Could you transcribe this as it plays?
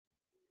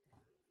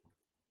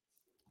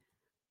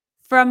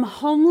From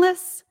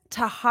homeless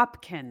to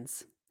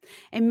Hopkins,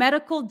 a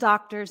medical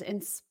doctor's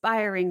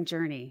inspiring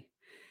journey.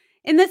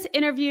 In this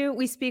interview,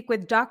 we speak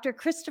with Dr.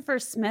 Christopher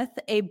Smith,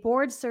 a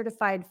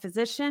board-certified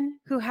physician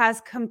who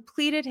has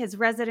completed his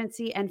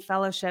residency and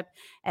fellowship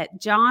at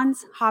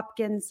Johns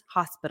Hopkins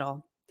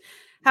Hospital.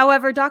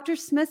 However, Dr.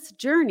 Smith's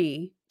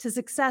journey to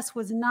success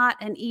was not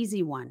an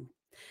easy one.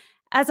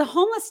 As a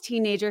homeless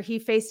teenager, he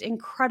faced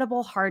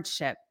incredible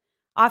hardship,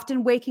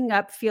 often waking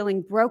up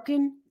feeling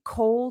broken,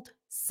 cold,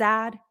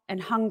 sad,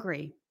 and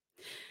hungry.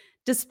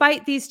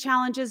 Despite these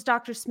challenges,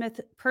 Dr.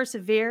 Smith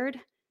persevered,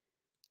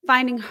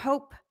 finding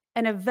hope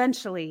and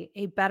eventually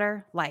a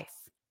better life.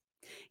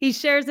 He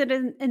shares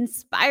an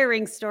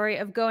inspiring story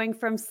of going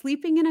from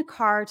sleeping in a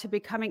car to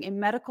becoming a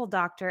medical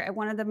doctor at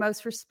one of the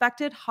most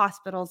respected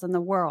hospitals in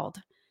the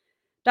world.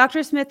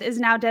 Dr. Smith is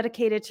now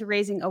dedicated to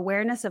raising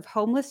awareness of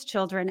homeless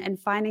children and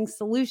finding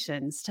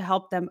solutions to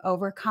help them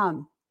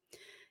overcome.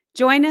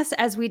 Join us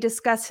as we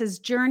discuss his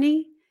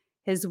journey,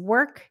 his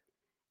work,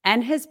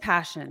 and his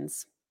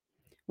passions.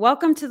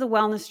 Welcome to the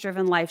Wellness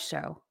Driven Life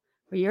Show,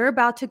 where you're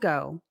about to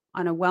go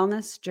on a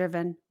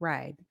wellness-driven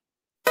ride.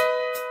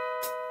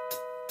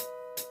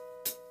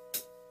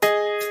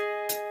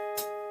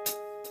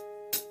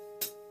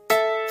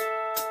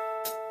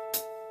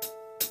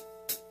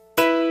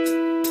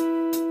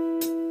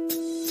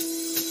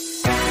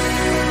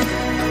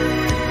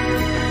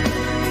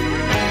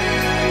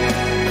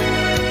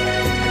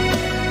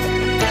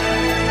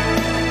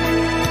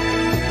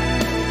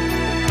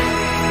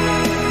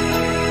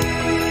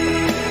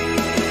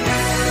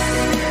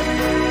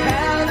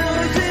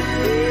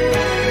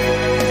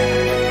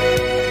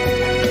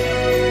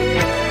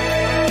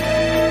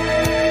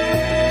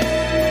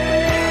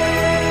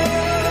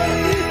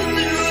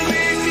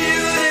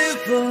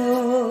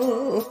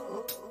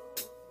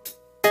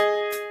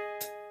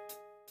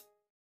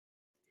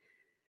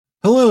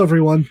 Hello,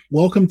 everyone.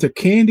 Welcome to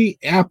Candy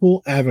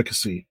Apple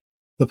Advocacy,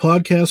 the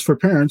podcast for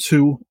parents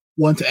who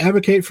want to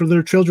advocate for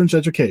their children's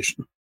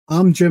education.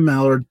 I'm Jim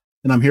Mallard,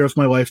 and I'm here with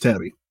my wife,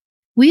 Tabby.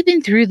 We've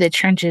been through the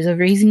trenches of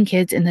raising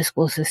kids in the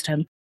school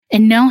system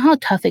and know how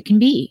tough it can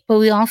be, but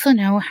we also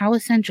know how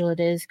essential it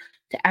is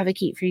to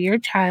advocate for your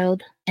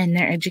child and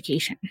their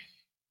education.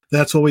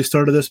 That's why we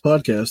started this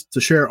podcast,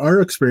 to share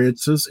our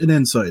experiences and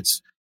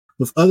insights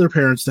with other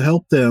parents to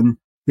help them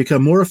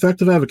become more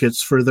effective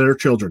advocates for their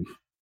children.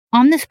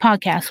 On this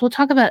podcast, we'll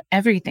talk about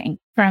everything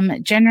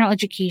from general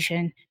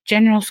education,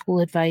 general school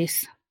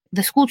advice,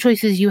 the school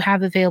choices you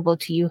have available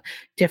to you,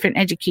 different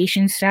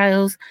education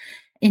styles,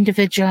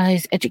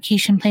 individualized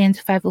education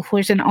plans,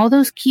 504s, and all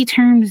those key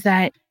terms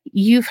that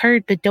you've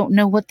heard but don't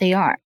know what they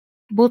are.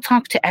 We'll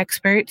talk to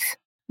experts.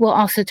 We'll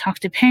also talk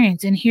to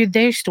parents and hear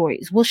their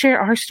stories. We'll share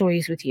our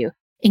stories with you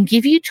and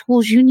give you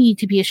tools you need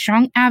to be a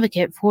strong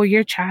advocate for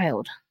your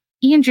child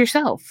and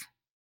yourself.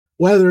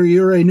 Whether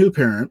you're a new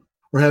parent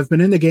or have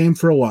been in the game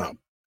for a while,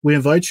 we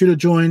invite you to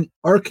join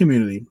our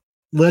community.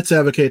 Let's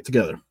advocate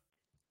together.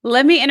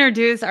 Let me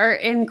introduce our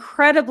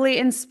incredibly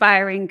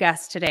inspiring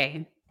guest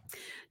today.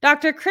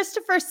 Dr.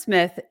 Christopher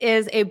Smith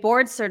is a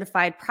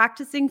board-certified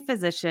practicing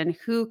physician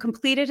who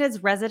completed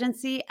his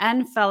residency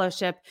and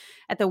fellowship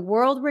at the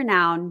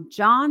world-renowned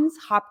Johns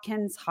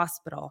Hopkins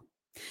Hospital.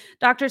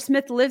 Dr.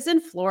 Smith lives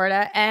in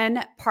Florida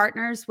and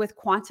partners with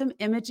quantum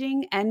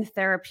imaging and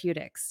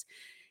therapeutics.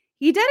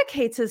 He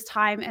dedicates his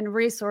time and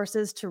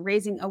resources to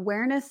raising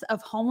awareness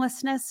of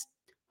homelessness,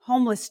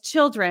 homeless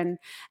children,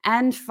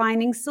 and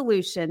finding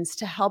solutions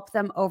to help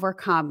them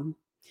overcome.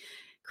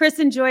 Chris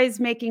enjoys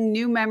making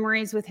new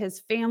memories with his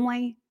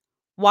family,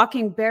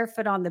 walking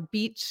barefoot on the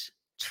beach,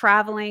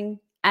 traveling,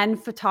 and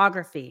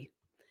photography.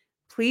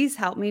 Please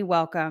help me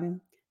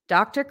welcome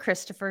Dr.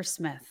 Christopher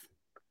Smith.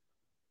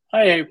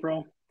 Hi,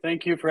 April.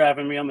 Thank you for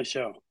having me on the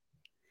show.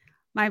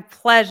 My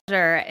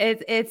pleasure.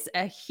 It's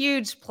a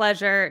huge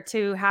pleasure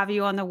to have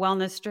you on the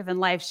Wellness Driven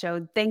Life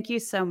Show. Thank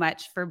you so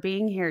much for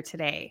being here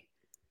today.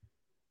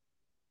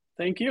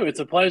 Thank you.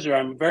 It's a pleasure.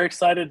 I'm very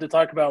excited to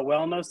talk about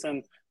wellness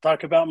and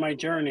talk about my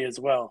journey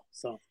as well.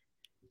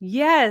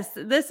 Yes,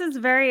 this is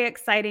very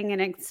exciting and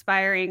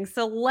inspiring.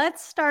 So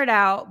let's start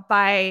out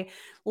by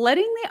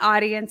letting the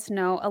audience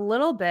know a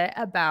little bit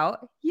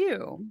about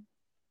you.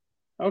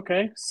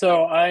 Okay.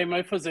 So I'm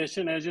a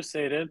physician, as you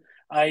stated.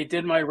 I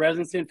did my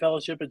residency and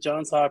fellowship at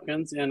Johns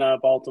Hopkins in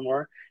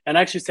Baltimore, and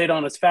actually stayed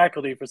on as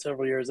faculty for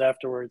several years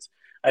afterwards.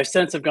 I've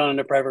since have gone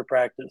into private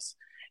practice.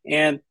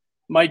 And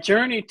my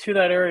journey to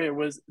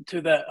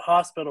that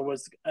hospital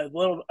was a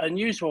little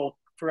unusual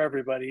for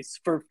everybody,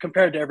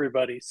 compared to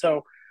everybody.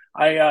 So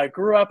I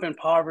grew up in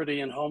poverty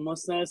and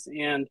homelessness,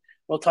 and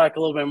we'll talk a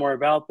little bit more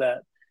about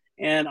that.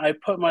 And I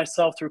put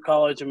myself through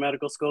college and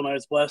medical school, and I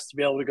was blessed to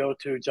be able to go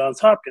to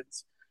Johns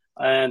Hopkins.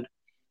 And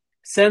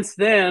since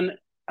then,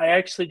 I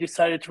actually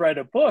decided to write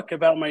a book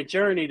about my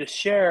journey to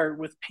share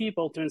with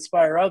people, to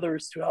inspire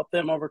others, to help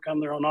them overcome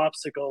their own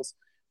obstacles,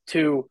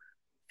 to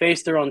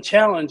face their own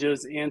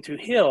challenges, and to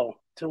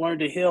learn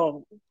to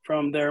heal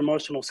from their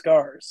emotional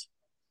scars.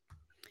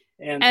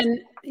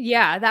 And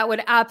yeah, that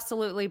would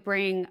absolutely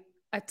bring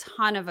a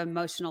ton of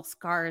emotional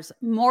scars,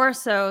 more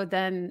so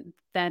than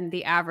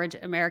the average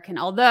American.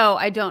 Although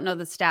I don't know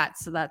the stats,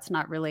 so that's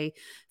not really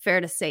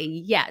fair to say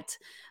yet.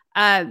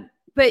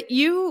 But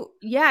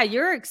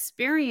your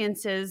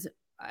experiences,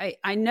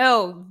 I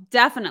know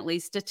definitely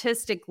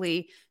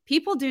statistically,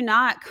 people do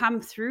not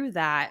come through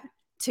that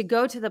to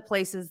go to the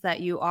places that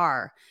you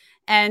are.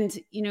 And,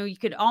 you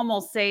could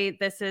almost say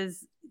this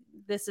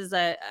is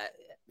a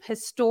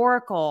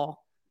historical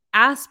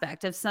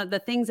aspect of some of the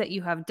things that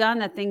you have done,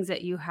 the things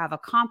that you have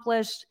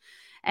accomplished.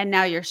 And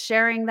now you're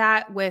sharing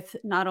that with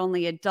not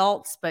only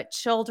adults, but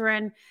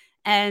children.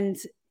 And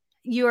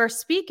you are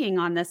speaking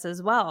on this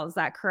as well. Is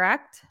that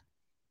correct?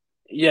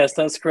 Yes,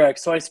 that's correct.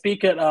 So I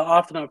speak at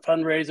often at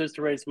fundraisers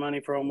to raise money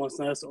for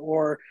homelessness,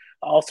 or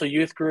also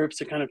youth groups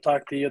to kind of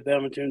talk to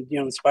them and to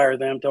inspire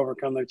them to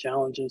overcome their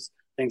challenges,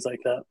 things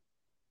like that.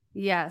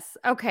 Yes.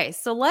 Okay.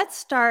 So let's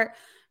start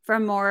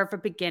from more of a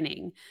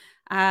beginning.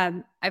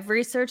 I've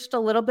researched a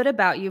little bit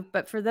about you,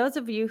 but for those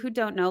of you who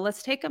don't know,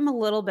 let's take them a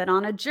little bit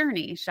on a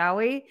journey, shall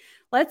we?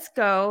 Let's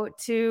go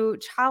to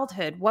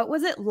childhood. What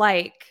was it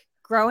like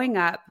growing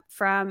up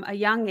from a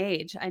young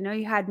age? I know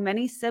you had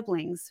many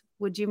siblings.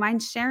 Would you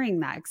mind sharing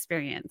that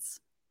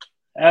experience?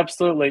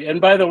 Absolutely. And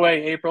by the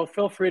way, April,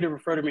 feel free to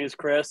refer to me as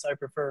Chris. I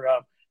prefer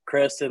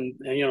Chris, and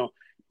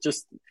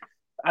just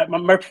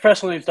my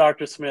professional name is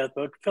Dr. Smith,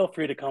 but feel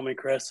free to call me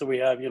Chris, so we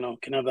have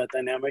can have that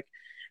dynamic.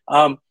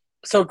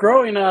 So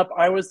growing up,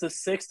 I was the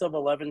sixth of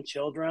 11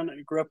 children.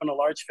 I grew up in a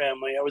large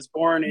family. I was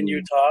born in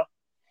Utah.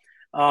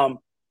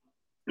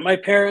 My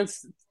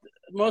parents,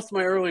 most of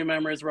my early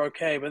memories were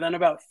okay, but then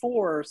about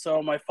 4 or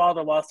so, my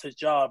father lost his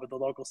job at the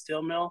local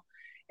steel mill.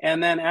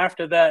 And then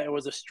after that, it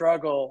was a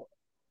struggle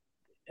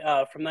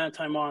from that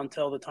time on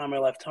until the time I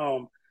left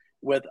home,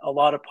 with a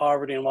lot of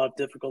poverty and a lot of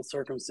difficult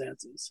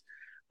circumstances.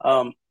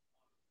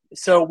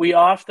 So we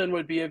often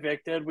would be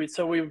evicted. We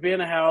would be in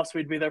a house.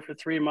 We'd be there for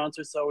 3 months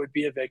or so. We'd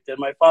be evicted.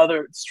 My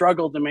father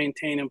struggled to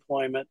maintain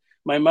employment.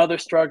 My mother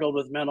struggled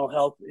with mental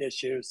health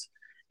issues.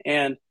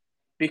 And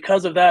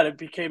because of that, it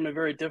became a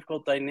very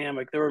difficult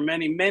dynamic. There were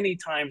many, many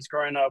times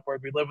growing up where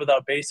we lived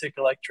without basic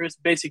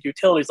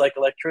utilities like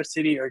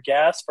electricity or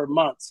gas for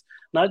months,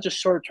 not just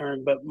short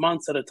term, but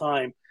months at a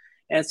time.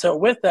 And so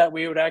with that,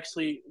 we would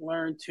actually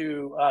learn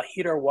to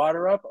heat our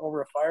water up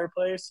over a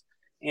fireplace,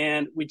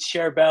 and we'd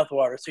share bath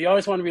water. So you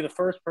always want to be the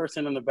first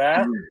person in the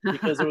bath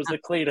because it was the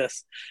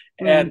cleanest.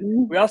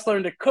 And we also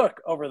learned to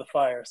cook over the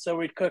fire. So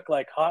we'd cook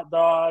like hot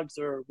dogs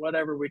or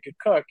whatever we could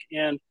cook.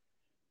 And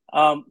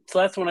so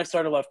that's when I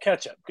started to love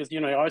ketchup, because,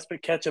 you always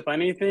put ketchup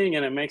on anything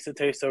and it makes it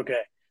taste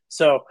okay.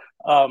 So,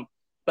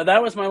 but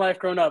that was my life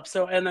growing up.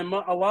 So, and then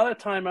a lot of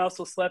time I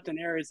also slept in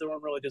areas that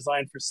weren't really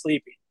designed for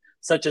sleeping,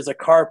 such as a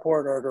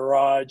carport or a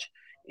garage,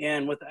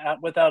 and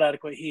without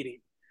adequate heating.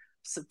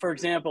 So, for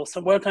example,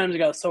 one times it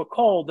got so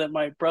cold that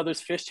my brother's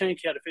fish tank,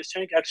 he had a fish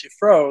tank, actually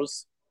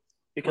froze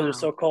because it was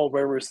so cold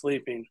where we were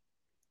sleeping.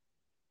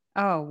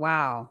 Oh,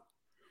 wow.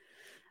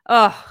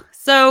 Oh,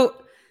 so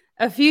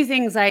a few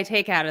things I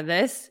take out of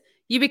this.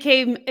 You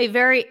became a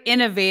very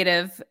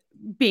innovative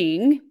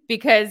being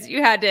because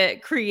you had to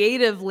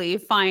creatively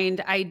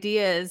find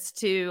ideas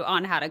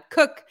on how to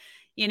cook,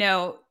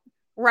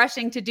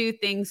 rushing to do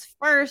things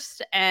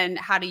first and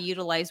how to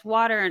utilize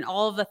water and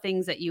all of the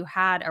things that you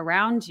had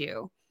around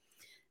you.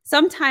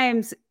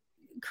 Sometimes,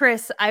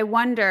 Chris, I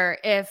wonder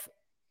if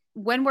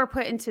when we're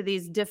put into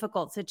these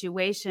difficult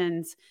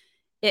situations,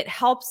 it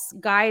helps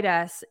guide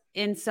us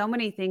in so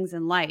many things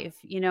in life,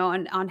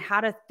 and on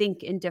how to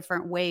think in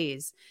different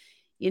ways.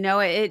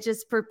 It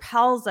just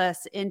propels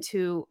us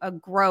into a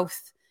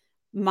growth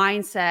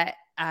mindset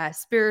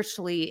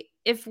spiritually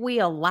if we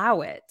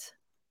allow it.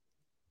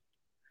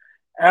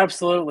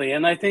 Absolutely.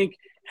 And I think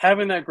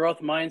having that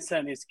growth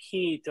mindset is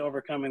key to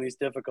overcoming these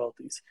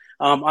difficulties.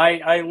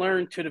 I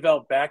learned to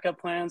develop backup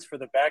plans for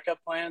the backup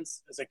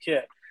plans as a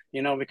kid,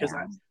 because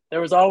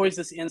there was always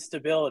this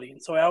instability.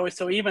 And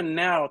so even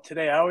now,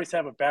 today, I always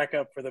have a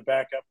backup for the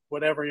backup,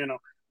 whatever,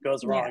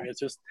 goes wrong. It's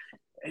just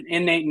an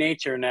innate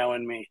nature now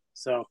in me.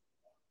 So.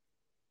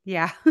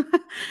 Yeah.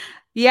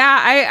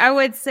 Yeah, I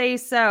would say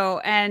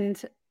so.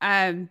 And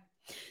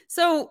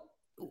so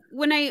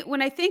when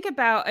I think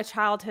about a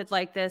childhood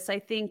like this, I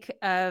think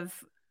of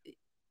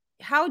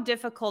how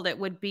difficult it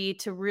would be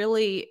to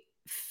really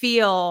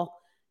feel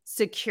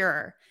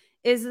secure.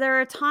 Is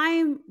there a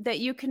time that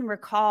you can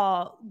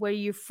recall where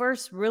you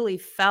first really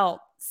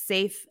felt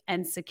safe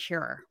and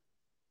secure?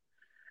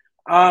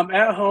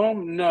 At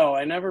home, no,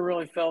 I never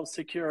really felt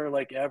secure,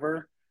 like,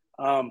 ever.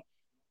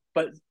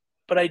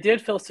 But I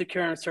did feel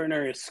secure in certain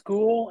areas.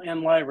 School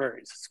and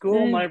libraries.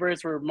 School and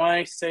libraries were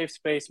my safe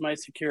space, my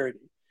security.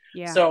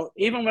 Yeah. So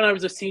even when I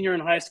was a senior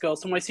in high school,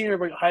 so my senior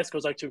year of high school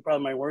is actually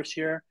probably my worst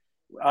year.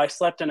 I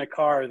slept in a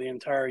car the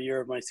entire year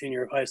of my senior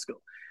year of high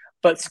school.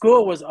 But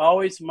school was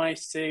always my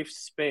safe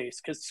space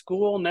because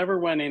school never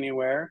went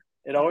anywhere.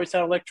 It always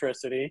had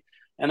electricity,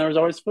 and there was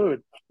always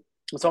food.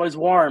 It's always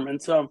warm.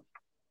 And so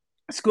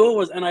school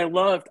was, and I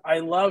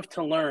loved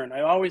to learn.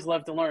 I always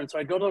loved to learn. So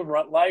I'd go to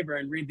the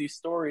library and read these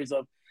stories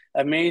of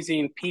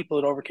amazing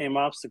people that overcame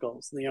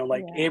obstacles,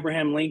 like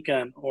Abraham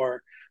Lincoln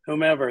or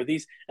whomever.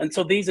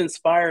 So these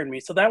inspired me.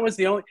 So that was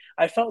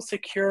I felt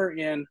secure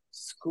in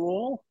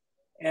school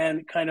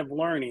and kind of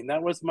learning.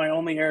 That was my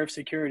only area of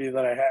security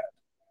that I had.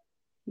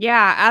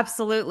 Yeah,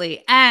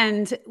 absolutely.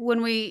 And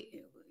when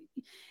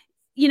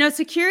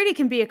security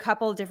can be a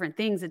couple of different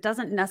things. It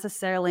doesn't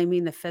necessarily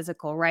mean the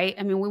physical, right?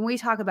 I mean, when we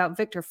talk about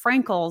Viktor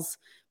Frankl's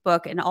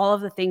book and all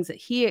of the things that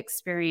he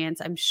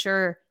experienced, I'm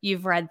sure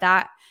you've read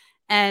that.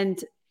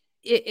 And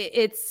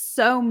it's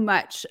so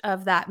much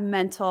of that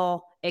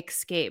mental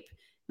escape.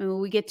 I mean,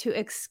 we get to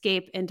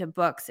escape into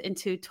books,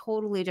 into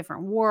totally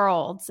different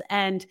worlds,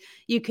 and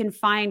you can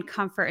find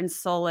comfort and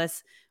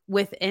solace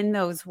within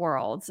those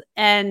worlds.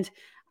 And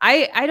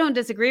I don't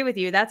disagree with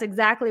you. That's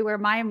exactly where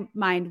my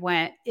mind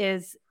went,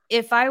 is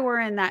if I were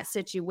in that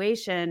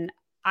situation,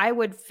 I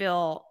would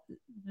feel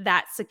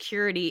that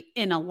security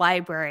in a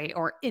library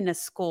or in a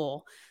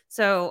school.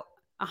 So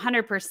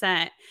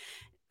 100%.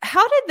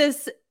 How did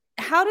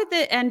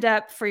it end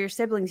up for your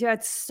siblings? You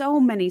had so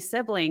many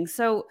siblings.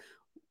 So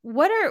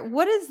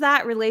what is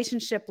that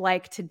relationship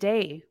like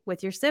today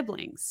with your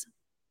siblings?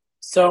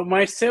 So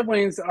my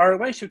siblings, our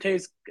relationship today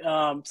is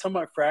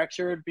somewhat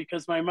fractured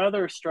because my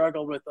mother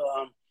struggled with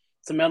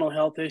some mental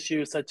health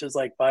issues such as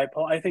like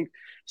bipolar. I think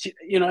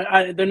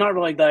they're not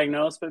really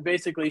diagnosed, but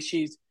basically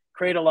she's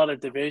created a lot of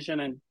division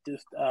and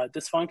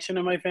dysfunction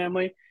in my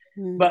family.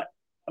 But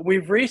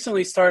we've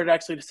recently started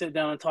actually to sit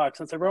down and talk.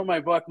 Since I wrote my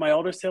book, my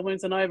older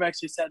siblings and I have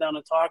actually sat down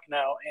and talked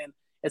now. And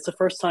it's the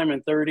first time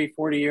in 30,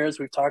 40 years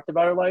we've talked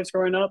about our lives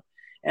growing up.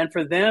 And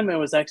for them, it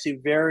was actually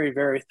very,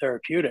 very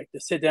therapeutic to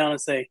sit down and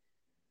say,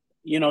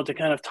 to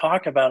kind of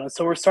talk about it.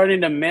 So we're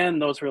starting to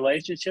mend those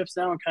relationships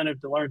now and kind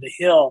of to learn to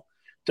heal,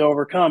 to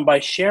overcome by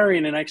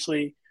sharing and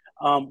actually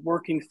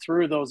working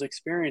through those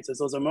experiences,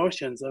 those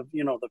emotions of,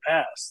 the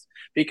past.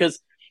 Because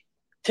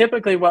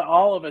typically what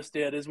all of us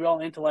did is we all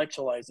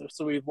intellectualized it.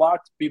 So we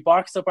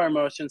boxed up our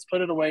emotions,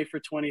 put it away for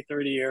 20,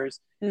 30 years,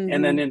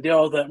 and then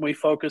until that we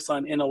focus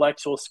on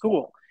intellectual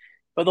school.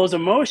 But those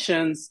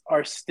emotions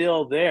are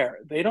still there.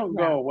 They don't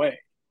go away.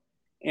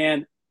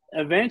 And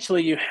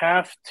eventually you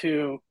have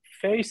to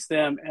face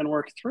them and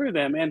work through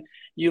them. And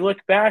you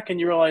look back and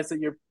you realize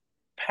that your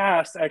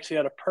past actually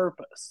had a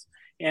purpose.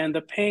 And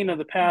the pain of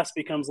the past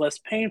becomes less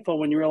painful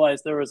when you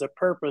realize there was a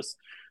purpose,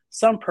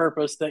 some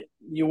purpose that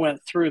you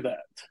went through that.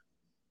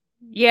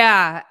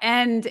 Yeah.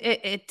 And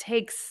it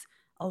takes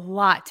a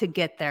lot to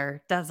get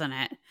there, doesn't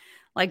it?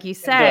 Like you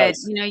said,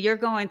 you're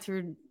going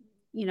through,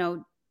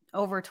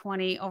 over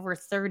 20, over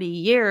 30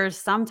 years,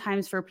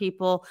 sometimes for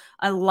people,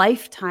 a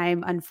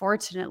lifetime,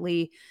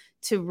 unfortunately,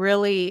 to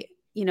really,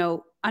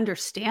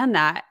 understand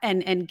that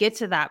and get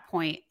to that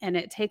point. And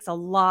it takes a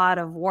lot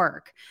of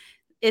work.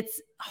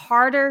 It's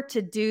harder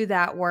to do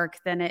that work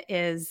than it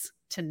is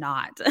to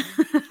not.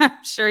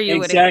 I'm sure you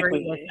would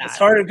agree with that. It's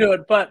hard to do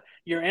it, but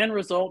your end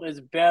result is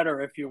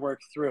better if you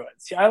work through it.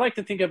 See, I like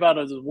to think about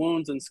it as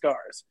wounds and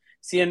scars.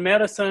 See, in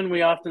medicine,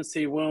 we often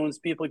see wounds,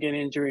 people get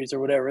injuries or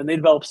whatever, and they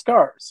develop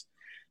scars.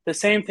 The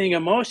same thing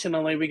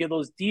emotionally, we get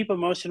those deep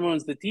emotion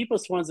wounds, the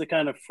deepest ones that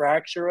kind of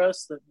fracture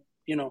us, that,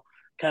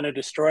 kind of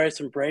destroy us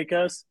and break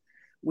us.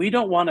 We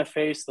don't want to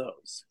face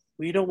those.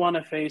 We don't want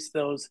to face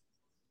those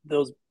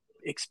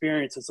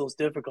experiences, those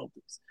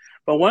difficulties.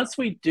 But once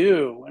we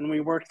do and we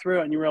work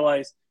through it and you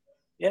realize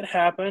it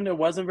happened, it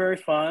wasn't very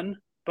fun,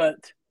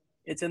 but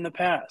it's in the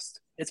past.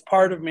 It's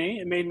part of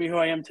me. It made me who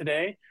I am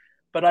today,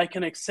 but I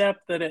can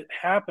accept that it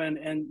happened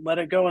and let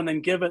it go and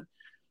then give it.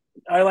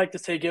 I like to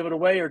say, give it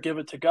away or give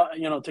it to God,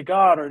 to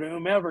God or to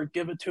whomever,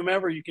 give it to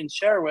whomever you can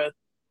share with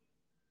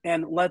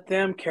and let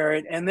them carry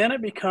it. And then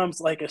it becomes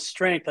like a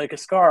strength, like a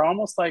scar,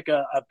 almost like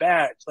a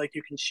badge, like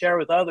you can share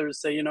with others,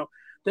 say,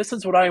 this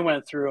is what I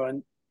went through.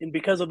 And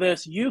because of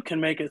this, you can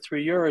make it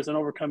through yours and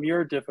overcome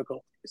your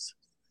difficulties.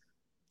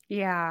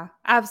 Yeah,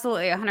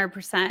 absolutely.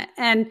 100%.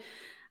 And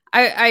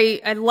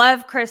I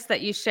love, Chris, that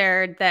you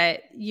shared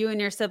that you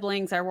and your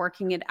siblings are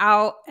working it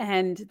out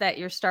and that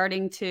you're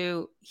starting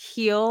to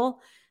heal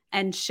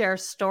and share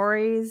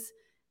stories.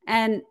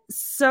 And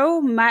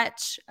so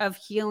much of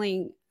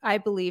healing, I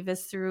believe,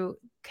 is through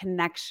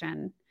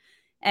connection.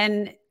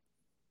 And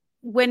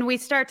when we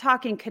start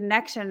talking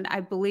connection,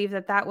 I believe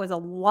that was a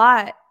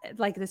lot,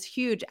 like this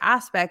huge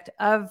aspect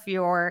of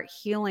your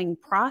healing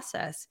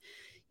process.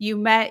 You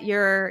met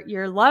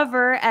your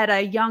lover at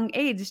a young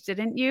age,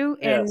 didn't you?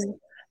 Yes.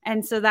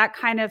 And so that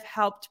kind of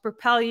helped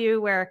propel you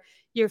where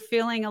you're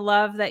feeling a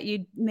love that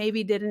you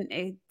maybe didn't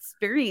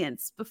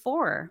experience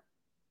before.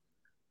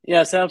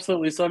 Yes,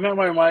 absolutely. So I met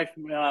my wife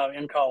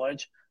in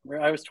college.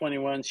 I was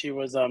 21. She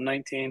was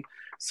 19.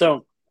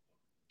 So,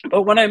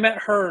 but when I met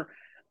her,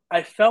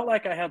 I felt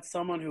like I had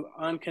someone who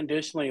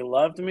unconditionally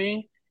loved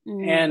me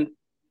and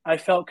I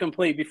felt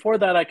complete. Before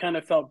that, I kind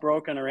of felt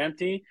broken or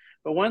empty.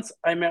 But once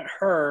I met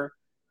her,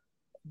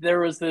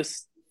 there was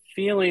this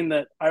feeling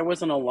that I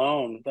wasn't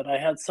alone, that I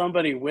had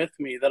somebody with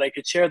me, that I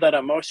could share that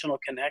emotional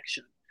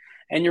connection.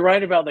 And you're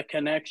right about the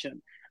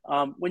connection.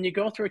 When you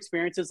go through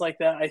experiences like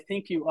that, I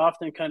think you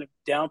often kind of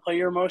downplay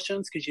your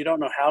emotions because you don't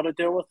know how to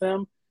deal with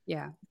them.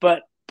 Yeah.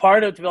 But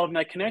part of developing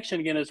that connection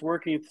again is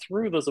working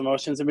through those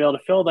emotions and be able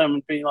to feel them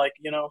and be like,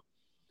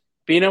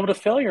 being able to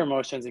feel your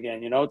emotions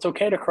again. It's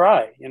okay to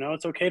cry.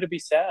 It's okay to be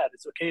sad.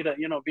 It's okay to,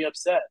 be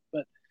upset.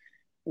 But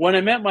when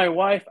I met my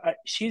wife,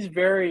 she's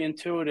very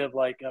intuitive,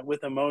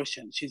 with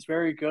emotion. She's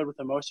very good with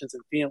emotions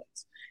and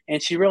feelings.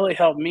 And she really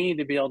helped me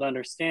to be able to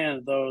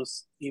understand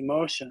those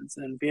emotions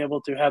and be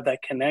able to have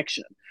that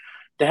connection.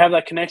 To have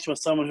that connection with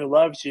someone who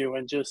loves you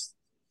and just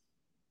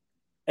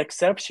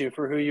accepts you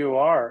for who you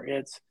are.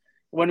 It's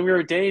when we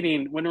were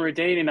dating,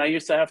 I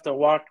used to have to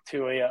walk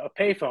to a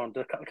payphone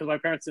because my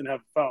parents didn't have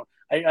a phone.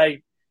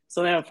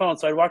 So they have a phone.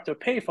 So I'd walk to a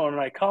payphone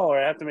and I'd call her.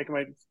 I have to make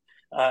my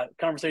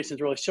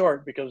conversations really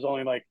short because it was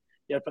only like,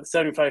 put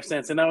 75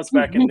 cents. And that was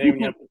back in the day when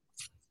you had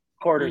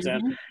quarters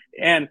in.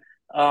 And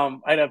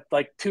I'd have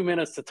like 2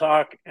 minutes to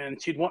talk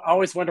and she'd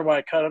always wonder why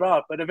I cut it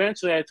off. But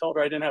eventually I told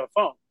her I didn't have a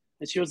phone.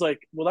 And she was like,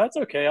 well, that's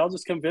okay. I'll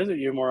just come visit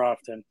you more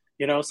often.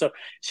 So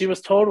she was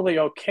totally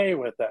okay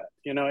with that.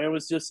 It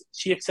was just,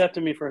 she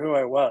accepted me for who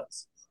I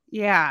was.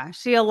 Yeah,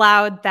 she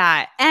allowed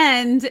that.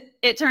 And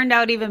it turned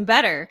out even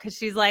better because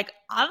she's like,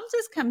 I'll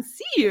just come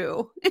see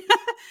you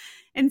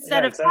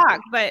instead of exactly.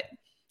 talk. But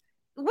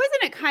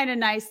wasn't it kind of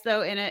nice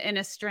though, in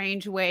a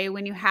strange way,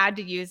 when you had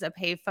to use a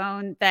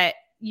payphone, that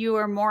you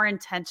were more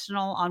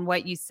intentional on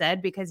what you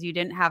said because you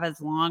didn't have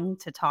as long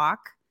to talk?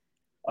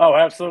 Oh,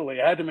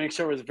 absolutely. I had to make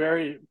sure it was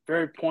very,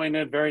 very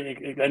pointed,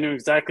 I knew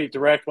exactly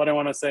direct what I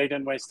want to say,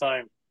 didn't waste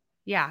time.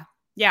 Yeah.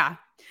 Yeah.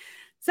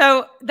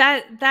 So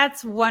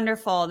that's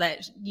wonderful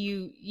that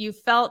you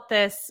felt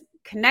this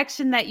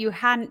connection that you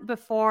hadn't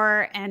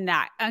before, and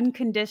that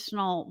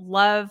unconditional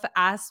love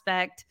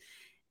aspect.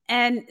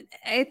 And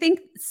I think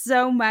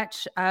so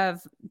much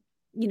of,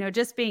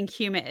 just being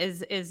human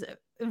is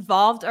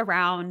evolved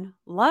around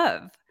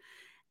love.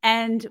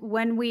 And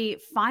when we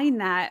find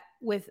that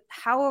with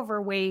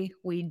however way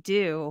we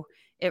do,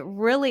 it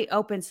really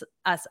opens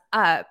us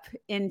up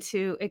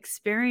into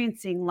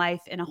experiencing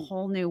life in a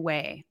whole new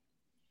way.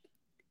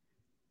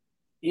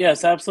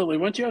 Yes, absolutely.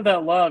 Once you have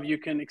that love, you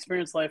can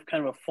experience life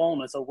kind of a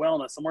fullness, a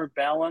wellness, a more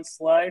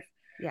balanced life.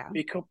 Yeah.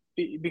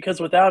 Because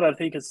without it, I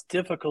think it's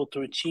difficult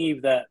to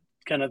achieve that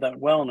kind of that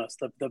wellness,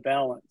 the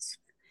balance.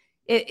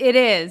 It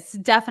is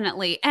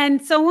definitely.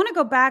 And so I want to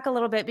go back a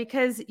little bit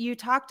because you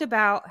talked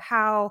about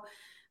how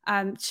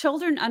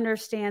children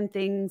understand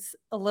things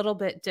a little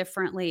bit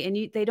differently,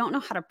 and they don't know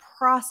how to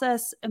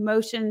process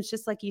emotions.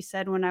 Just like you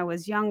said, when I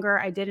was younger,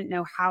 I didn't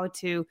know how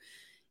to,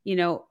 you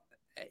know,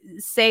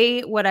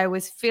 say what I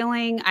was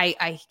feeling.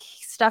 I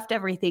stuffed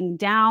everything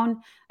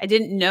down. I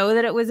didn't know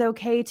that it was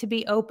okay to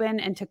be open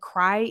and to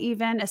cry,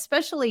 even,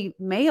 especially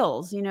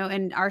males.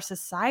 In our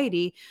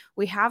society,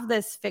 we have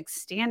this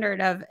fixed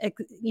standard of,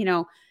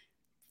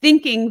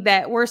 thinking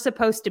that we're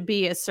supposed to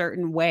be a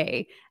certain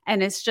way,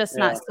 and it's just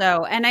not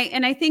so. And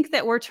I think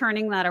that we're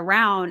turning that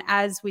around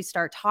as we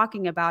start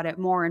talking about it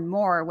more and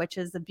more, which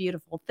is a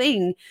beautiful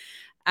thing.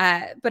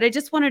 But I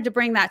just wanted to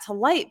bring that to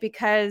light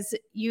because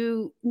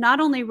you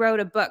not only wrote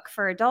a book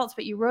for adults,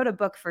 but you wrote a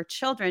book for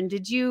children.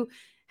 Did you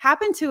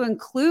happen to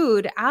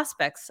include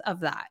aspects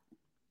of that?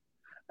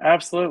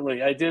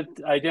 Absolutely. I did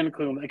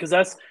include them because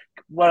that's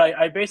what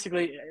I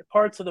basically,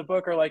 parts of the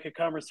book are like a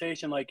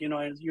conversation, like,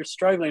 you're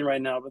struggling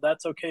right now, but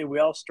that's okay. We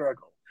all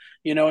struggle,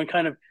 and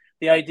kind of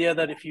the idea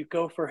that if you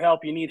go for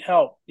help, you need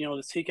help,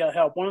 to seek out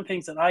help. One of the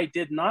things that I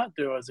did not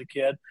do as a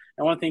kid,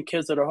 and one thing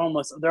kids that are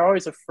homeless, they're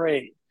always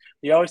afraid.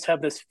 You always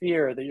have this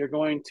fear that you're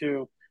going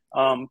to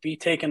be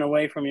taken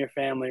away from your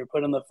family or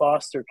put in the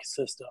foster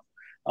system.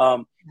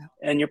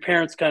 And your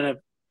parents kind of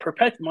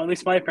at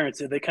least my parents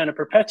did, they kind of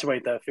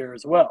perpetuate that fear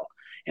as well.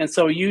 And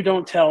so you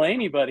don't tell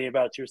anybody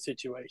about your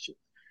situation.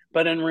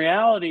 But in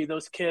reality,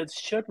 those kids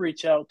should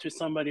reach out to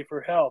somebody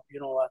for help,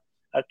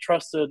 a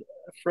trusted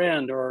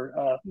friend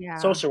or a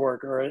social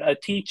worker or a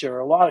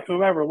teacher or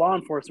whomever, law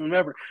enforcement,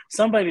 whomever,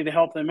 somebody to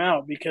help them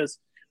out, because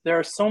there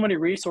are so many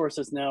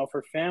resources now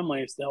for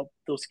families to help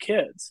those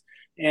kids.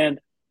 And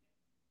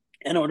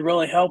it would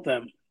really help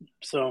them.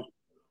 So,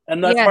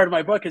 and that's part of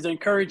my book, is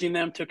encouraging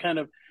them to kind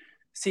of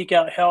seek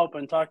out help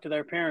and talk to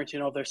their parents,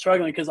 if they're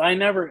struggling, because I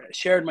never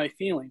shared my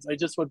feelings. I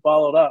just would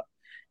bottle it up.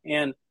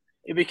 And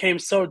it became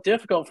so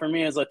difficult for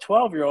me as a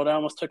 12-year-old, I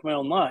almost took my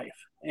own life.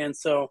 And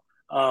so,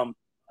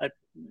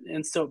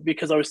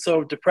 because I was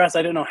so depressed,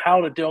 I didn't know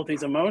how to deal with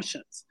these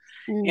emotions.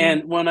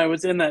 And when I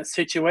was in that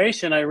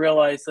situation, I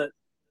realized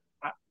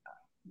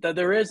that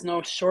there is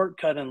no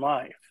shortcut in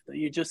life, that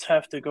you just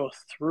have to go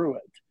through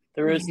it.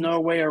 There is no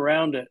way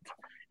around it.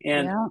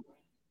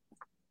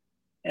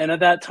 And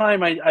at that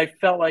time, I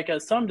felt like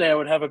someday I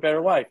would have a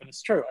better life. And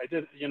it's true. I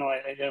did,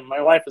 my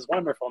life is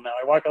wonderful now.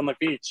 I walk on the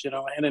beach,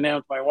 hand in hand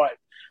with my wife.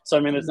 So,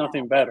 there's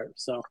nothing better.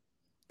 So,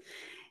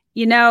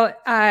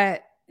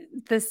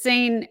 the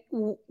saying,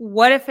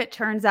 what if it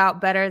turns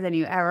out better than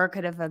you ever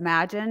could have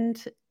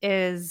imagined,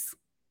 is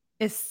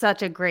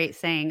such a great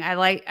saying. I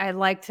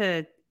like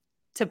to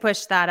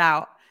push that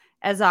out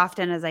as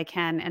often as I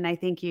can. And I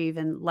think you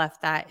even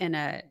left that in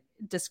a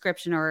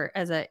description or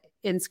as a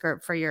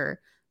insert for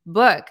your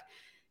book.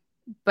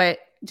 But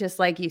just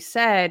like you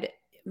said,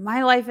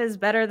 my life is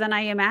better than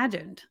I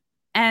imagined.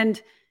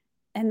 And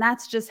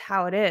that's just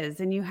how it is.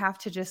 And you have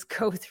to just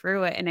go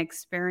through it and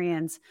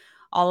experience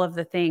all of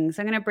the things.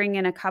 I'm going to bring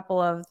in a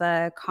couple of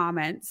the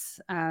comments.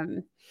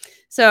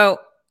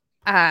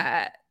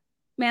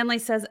 Manley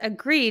says,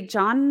 agreed,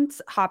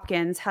 Johns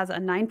Hopkins has a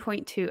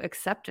 9.2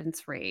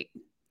 acceptance rate.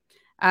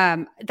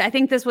 I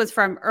think this was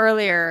from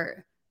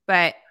earlier,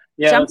 but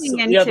jumping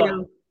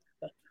into...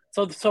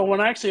 So when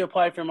I actually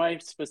applied for my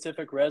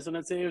specific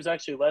residency, it was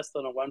actually less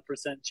than a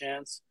 1%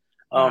 chance.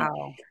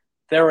 Wow.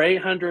 There were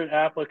 800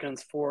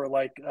 applicants for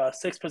like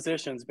 6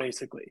 positions,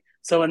 basically.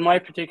 So in my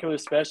particular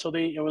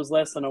specialty, it was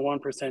less than a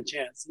 1%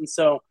 chance. And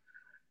so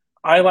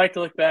I like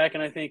to look back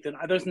and I think that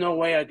there's no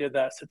way I did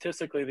that.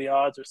 Statistically, the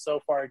odds are so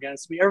far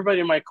against me. Everybody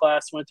in my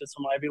class went to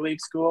some Ivy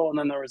League school, and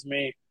then there was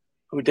me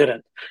who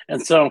didn't.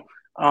 And so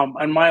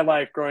and my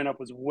life growing up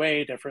was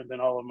way different than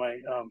all of my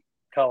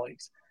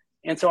colleagues.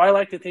 And so I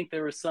like to think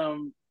there was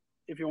some,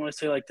 if you want to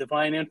say like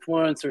divine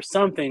influence or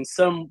something,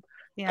 some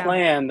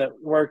plan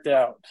that worked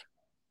out.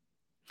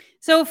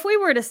 So if we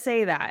were to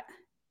say that,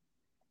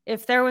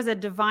 if there was a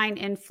divine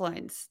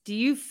influence, do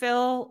you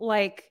feel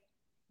like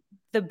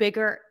the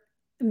bigger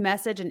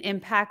message and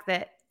impact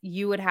that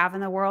you would have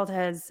in the world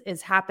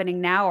is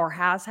happening now or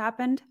has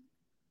happened?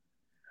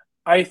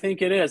 I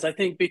think it is. I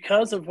think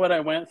because of what I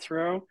went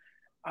through,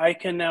 I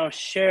can now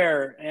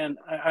share, and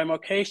I'm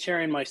okay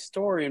sharing my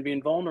story and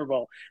being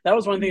vulnerable. That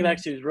was one thing that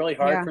actually was really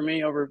hard for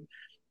me over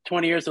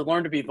 20 years, to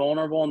learn to be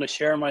vulnerable and to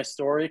share my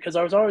story, because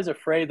I was always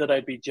afraid that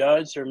I'd be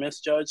judged or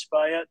misjudged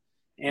by it.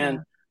 And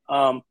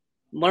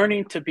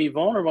learning to be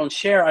vulnerable and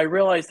share, I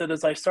realized that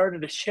as I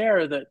started to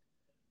share that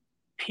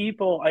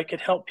I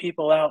could help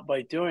people out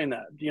by doing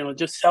that,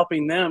 just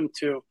helping them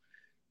to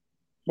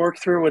work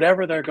through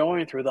whatever they're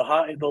going through,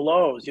 the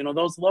lows,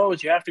 those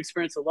lows, you have to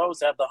experience the lows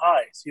to have the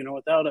highs,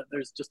 without it,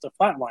 there's just a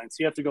flat line. So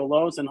you have to go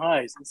lows and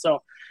highs. And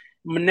so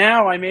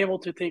now I'm able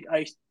to think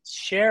I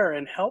share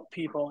and help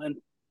people and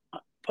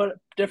put a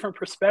different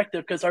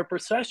perspective, because our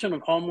perception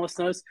of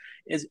homelessness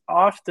is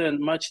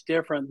often much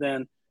different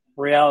than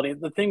reality.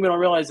 The thing we don't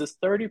realize is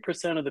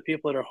 30% of the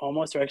people that are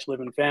homeless are actually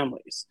live in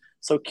families.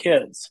 So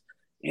kids.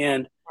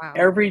 And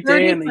every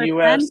day 30%? In the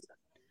U.S.,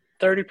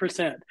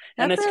 30%.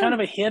 And it's kind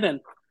of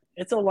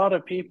it's a lot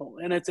of people,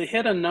 and it's a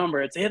hidden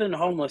number. It's a hidden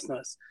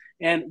homelessness.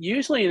 And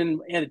usually in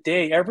a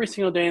day, every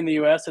single day in the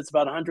U.S., it's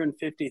about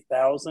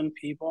 150,000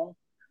 people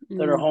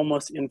that are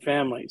homeless in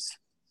families.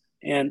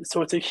 And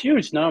so it's a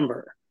huge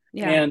number.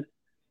 Yeah.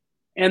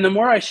 And the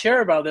more I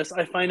share about this,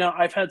 I find out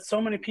I've had so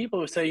many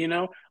people who say,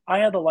 I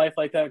had a life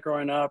like that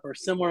growing up, or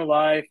similar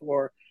life,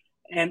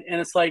 and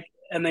it's like,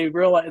 and they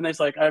realize, and it's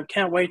like, I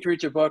can't wait to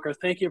read your book, or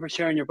thank you for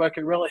sharing your book.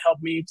 It really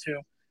helped me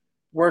to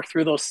work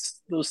through those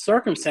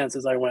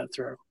circumstances I went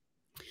through.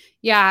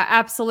 Yeah,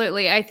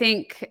 absolutely. I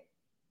think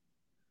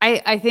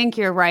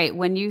you're right.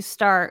 When you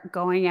start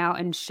going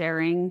out and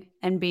sharing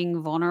and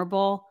being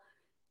vulnerable,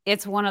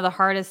 it's one of the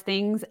hardest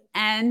things.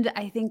 And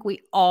I think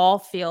we all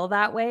feel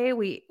that way.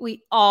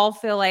 We all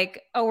feel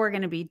like, oh, we're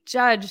going to be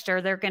judged,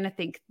 or they're going to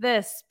think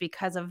this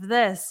because of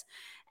this.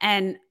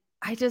 And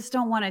I just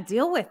don't want to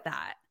deal with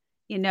that,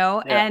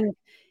 Yeah. And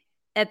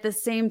at the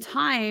same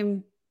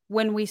time,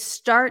 when we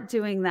start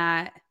doing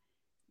that,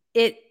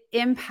 it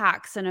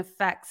impacts and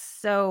affects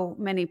so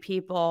many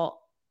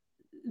people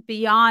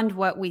beyond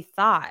what we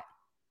thought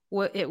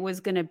what it was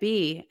going to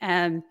be.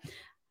 And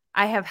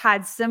I have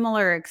had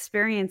similar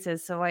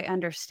experiences, so I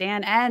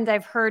understand. And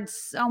I've heard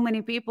so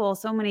many people,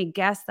 so many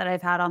guests that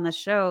I've had on the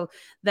show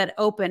that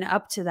open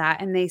up to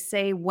that. And they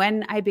say,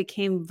 when I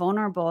became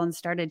vulnerable and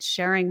started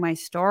sharing my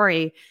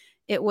story,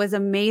 it was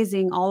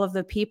amazing. All of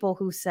the people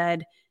who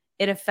said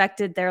it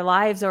affected their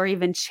lives, or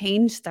even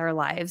changed their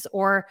lives,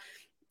 or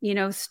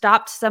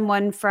stopped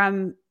someone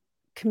from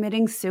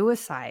committing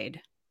suicide.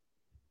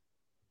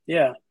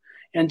 Yeah.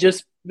 And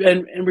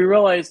we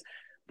realize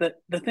that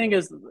the thing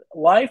is,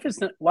 life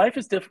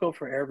is difficult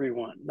for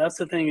everyone. That's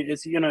the thing,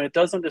 is, it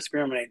doesn't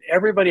discriminate.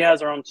 Everybody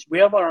has we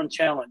have our own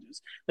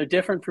challenges. They're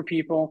different for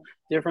people,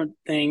 different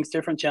things,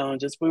 different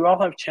challenges. We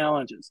all have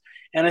challenges.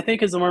 And I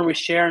think as the more we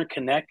share and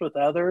connect with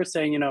others,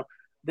 saying,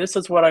 this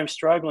is what I'm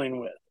struggling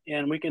with,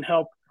 and we can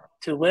help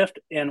to lift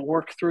and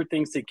work through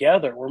things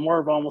together. We're more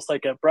of almost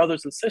like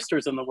brothers and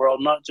sisters in the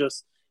world, not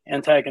just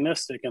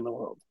antagonistic in the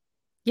world.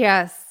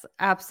 Yes,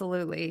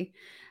 absolutely.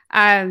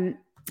 Had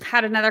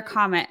another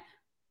comment.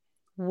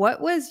 What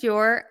was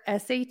your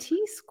SAT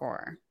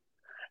score?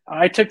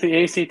 I took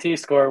the ACT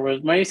score.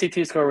 My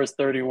ACT score was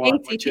 31,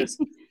 which is,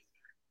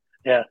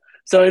 yeah.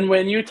 So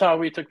in Utah,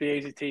 we took the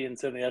ACT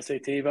instead of the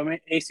SAT, but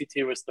my ACT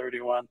was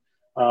 31.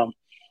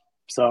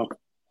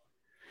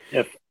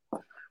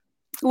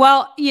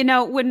 Well,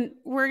 when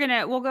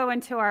we'll go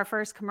into our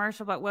first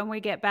commercial, but when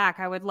we get back,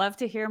 I would love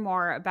to hear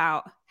more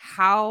about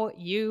how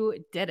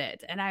you did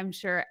it. And I'm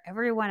sure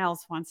everyone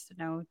else wants to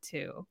know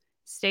too.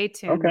 Stay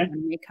tuned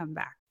when we come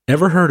back.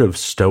 Ever heard of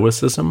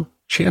Stoicism?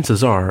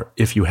 Chances are,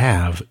 if you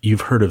have,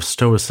 you've heard of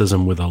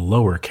Stoicism with a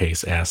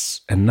lowercase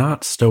s and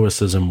not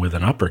Stoicism with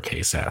an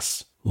uppercase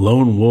S.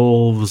 Lone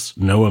wolves,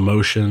 no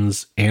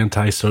emotions,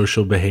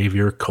 antisocial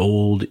behavior,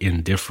 cold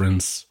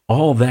indifference.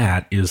 All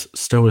that is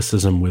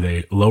Stoicism with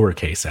a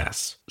lowercase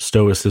s.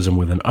 Stoicism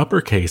with an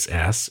uppercase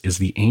S is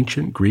the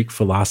ancient Greek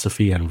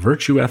philosophy and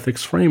virtue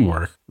ethics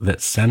framework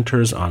that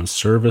centers on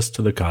service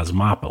to the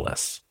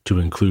cosmopolis, to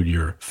include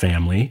your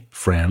family,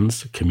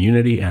 friends,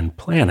 community, and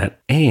planet,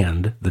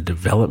 and the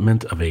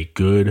development of a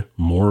good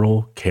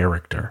moral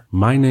character.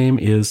 My name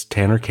is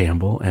Tanner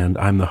Campbell, and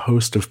I'm the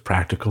host of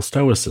Practical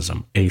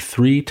Stoicism, a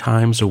 3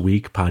 times a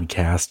week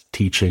podcast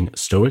teaching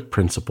Stoic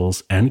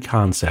principles and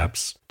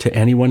concepts to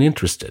anyone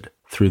interested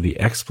through the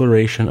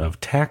exploration of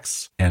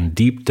texts and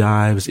deep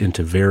dives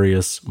into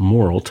various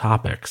moral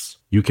topics.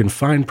 You can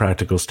find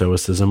Practical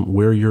Stoicism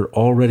where you're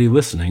already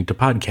listening to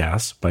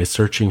podcasts by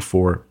searching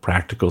for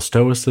Practical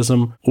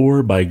Stoicism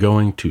or by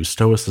going to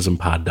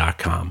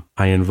stoicismpod.com.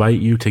 I invite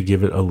you to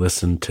give it a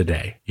listen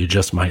today. You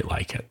just might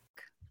like it.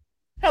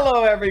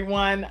 Hello,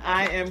 everyone.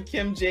 I am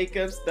Kim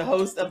Jacobs, the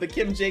host of The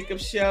Kim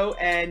Jacobs Show,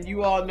 and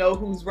you all know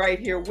who's right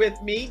here with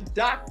me,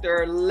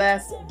 Dr.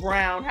 Les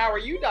Brown. How are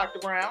you, Dr.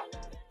 Brown?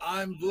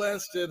 I'm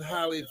blessed and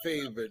highly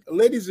favored.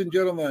 Ladies and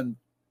gentlemen,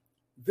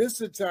 this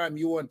is a time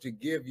you want to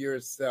give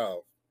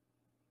yourself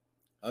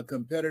a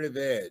competitive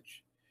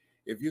edge.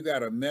 If you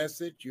got a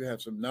message, you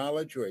have some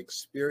knowledge or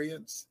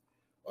experience,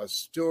 a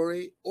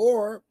story,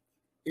 or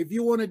if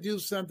you want to do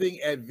something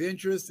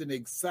adventurous and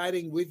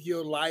exciting with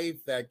your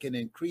life that can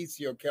increase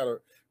your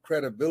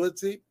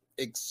credibility,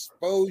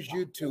 expose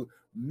you to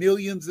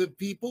millions of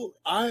people,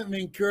 I'm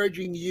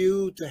encouraging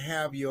you to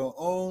have your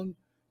own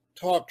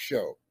talk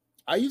show.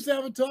 I used to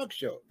have a talk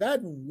show.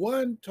 That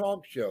one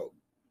talk show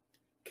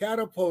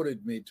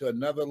catapulted me to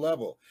another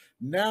level.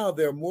 Now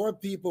there are more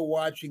people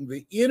watching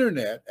the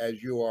internet,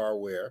 as you are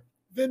aware,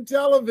 than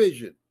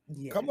television.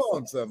 Yes. Come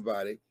on,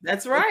 somebody.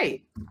 That's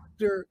right.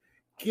 Dr.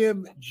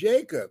 Kim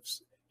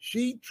Jacobs,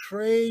 she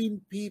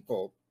trained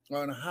people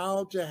on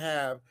how to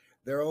have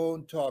their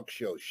own talk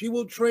show. She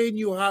will train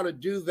you how to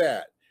do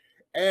that.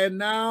 And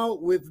now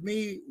with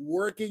me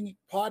working,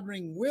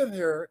 partnering with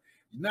her,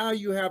 now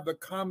you have the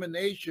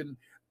combination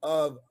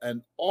of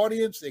an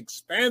audience,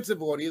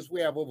 expansive audience.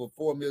 We have over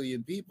 4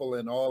 million people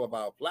in all of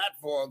our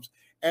platforms,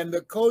 and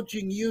the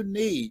coaching you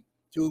need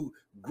to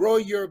grow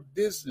your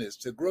business,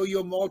 to grow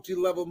your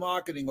multi-level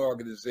marketing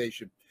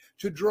organization,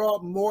 to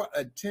draw more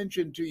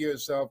attention to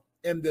yourself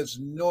in this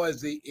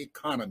noisy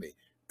economy.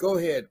 Go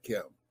ahead,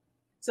 Kim.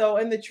 So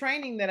in the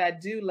training that I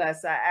do,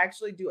 Les, I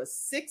actually do a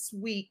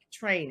 6-week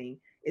training.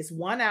 It's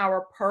 1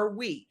 hour per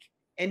week.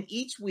 And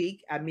each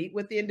week I meet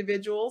with the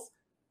individuals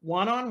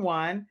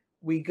one-on-one.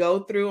 We go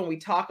through and we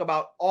talk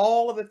about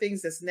all of the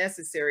things that's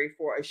necessary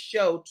for a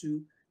show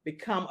to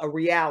become a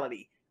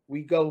reality.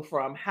 We go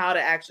from how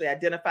to actually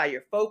identify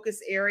your focus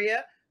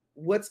area,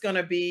 what's going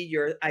to be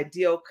your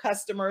ideal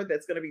customer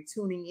that's going to be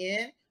tuning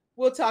in.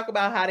 We'll talk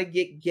about how to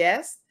get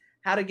guests,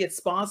 how to get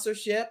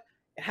sponsorship,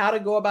 how to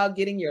go about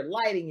getting your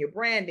lighting, your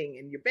branding,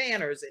 and your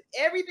banners, and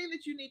everything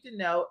that you need to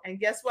know. And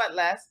guess what,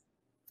 Les?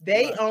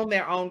 They own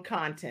their own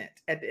content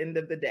at the end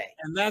of the day.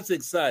 And that's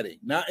exciting.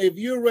 Now, if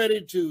you're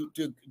ready to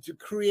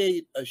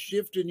create a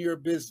shift in your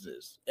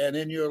business and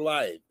in your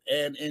life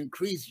and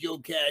increase your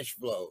cash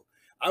flow,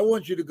 I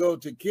want you to go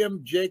to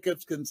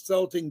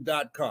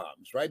KimJacobsConsulting.com.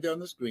 It's right there on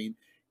the screen,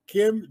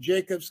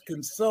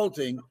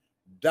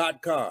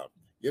 KimJacobsConsulting.com.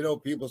 You know,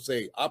 people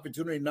say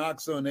opportunity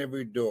knocks on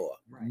every door.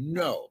 Right.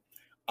 No.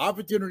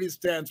 Opportunity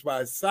stands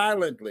by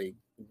silently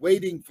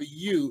waiting for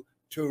you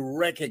to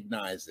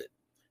recognize it.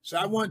 So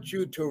I want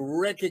you to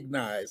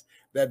recognize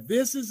that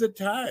this is a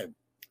time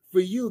for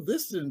you.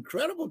 This is an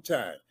incredible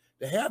time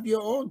to have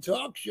your own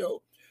talk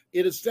show.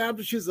 It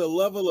establishes a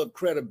level of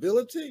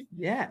credibility.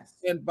 Yes.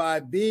 And by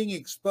being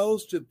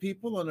exposed to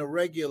people on a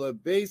regular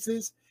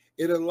basis,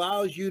 it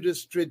allows you to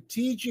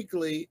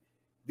strategically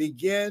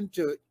begin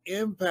to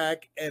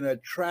impact and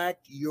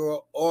attract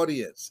your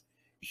audience.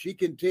 She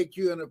can take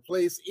you in a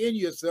place in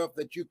yourself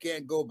that you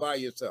can't go by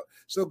yourself.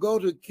 So go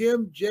to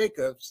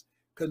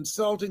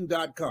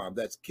KimJacobsConsulting.com.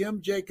 That's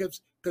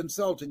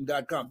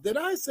KimJacobsConsulting.com. Did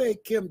I say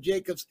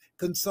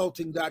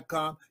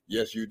KimJacobsConsulting.com?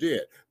 Yes, you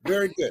did.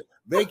 Very good.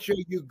 Make sure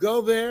you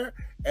go there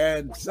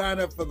and sign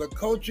up for the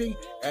coaching,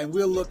 and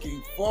we're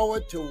looking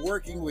forward to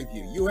working with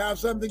you. You have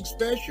something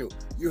special.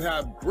 You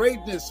have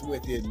greatness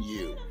within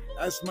you.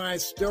 That's my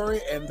story,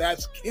 and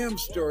that's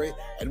Kim's story,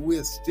 and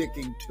we're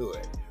sticking to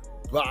it.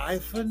 Bye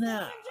for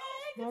now.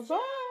 Bye-bye.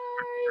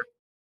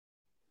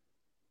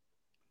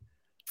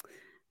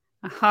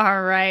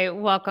 All right,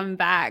 welcome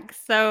back.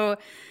 So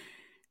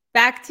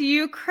back to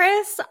you,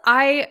 Chris.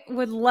 I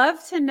would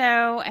love to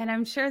know, and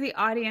I'm sure the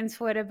audience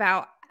would,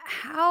 about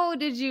how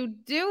did you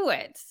do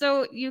it?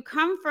 So you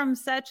come from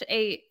such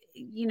a,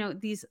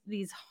 these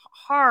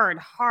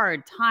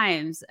hard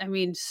times. I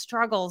mean,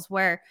 struggles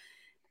where,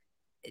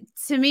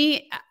 to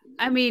me,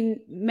 I mean,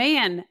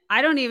 man,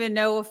 I don't even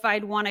know if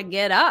I'd want to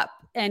get up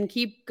and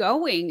keep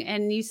going.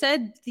 And you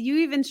said you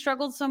even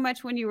struggled so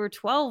much when you were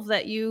 12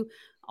 that you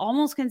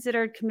almost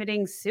considered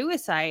committing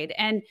suicide.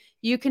 And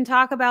you can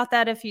talk about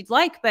that if you'd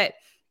like, but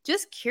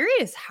just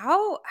curious,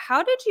 how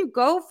did you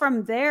go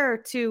from there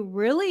to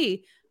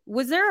really,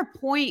 was there a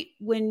point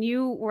when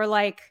you were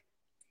like,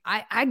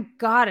 I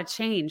gotta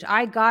change.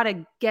 I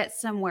gotta get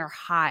somewhere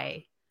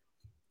high?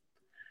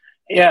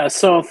 Yeah,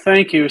 so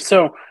thank you.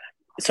 So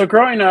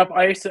growing up,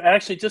 I used to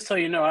actually, just so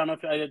you know, I don't know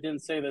if I didn't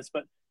say this,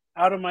 but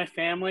out of my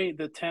family,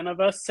 the 10 of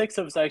us, 6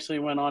 of us actually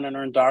went on and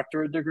earned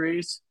doctorate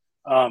degrees.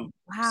 Um,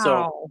 so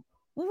Wow.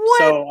 What?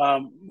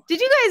 so Did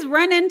you guys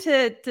run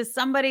into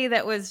somebody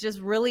that was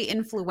just really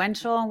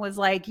influential and was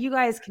like, you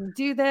guys can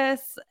do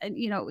this? And,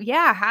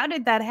 yeah, how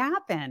did that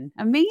happen?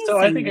 So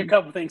I think a Amazing.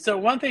 couple things. So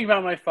one thing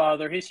about my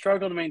father, he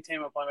struggled to maintain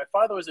my plan. My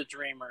father was a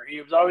dreamer.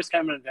 He was always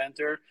kind of an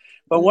inventor.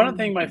 But one of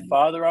the things my Mhm.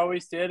 father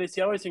always did is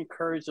he always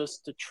encouraged us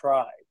to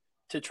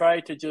try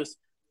to just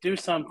do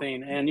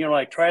something. And,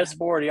 like try a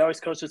sport. He always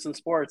coached us in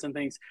sports and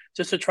things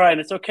just to try. And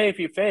it's okay if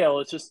you fail.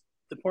 It's just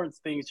the important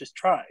thing is just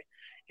try.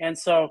 And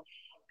so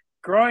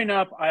growing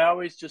up, I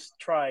always just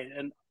tried.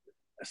 And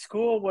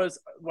school was,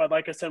 well,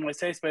 like I said, my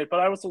safe space, but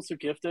I was also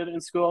gifted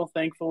in school,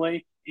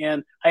 thankfully.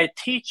 And I had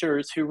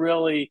teachers who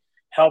really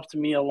helped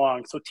me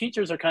along. So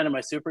teachers are kind of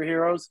my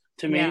superheroes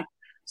to Yeah. me.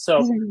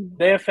 So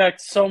they affect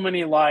so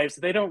many lives.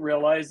 They don't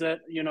realize it,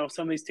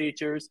 some of these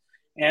teachers.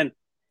 And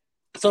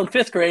so in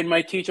 5th grade,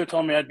 my teacher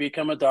told me I'd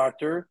become a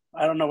doctor.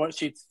 I don't know what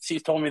she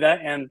told me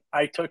that. And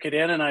I took it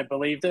in and I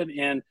believed it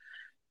and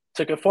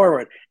took it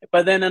forward.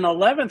 But then in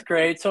 11th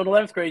grade, so in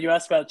 11th grade, you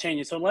asked about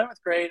changing. So in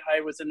 11th grade,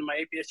 I was in my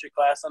AP history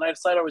class and I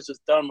decided I was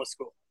just done with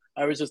school.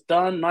 I was just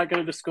done, not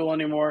going to school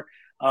anymore.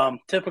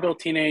 Typical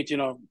teenage,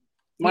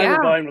 my Yeah.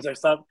 rebellion was I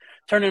stopped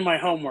turning my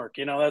homework.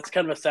 That's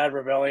kind of a sad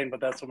rebellion, but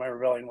that's what my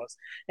rebellion was.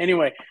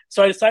 Anyway,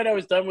 so I decided I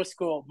was done with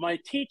school. My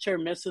teacher,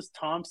 Mrs.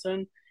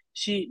 Thompson,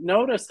 she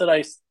noticed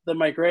that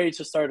my grades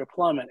just started to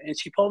plummet. And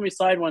she pulled me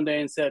aside one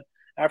day and said,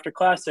 after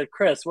class, said,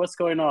 "Chris, what's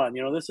going on?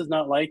 This is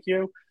not like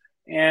you."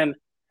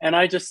 And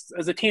I just,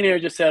 as a teenager,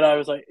 just said I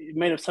was like,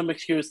 made up some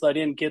excuse that I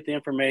didn't get the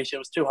information. It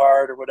was too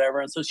hard or whatever.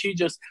 And so she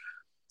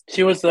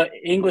was the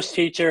English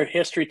teacher,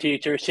 history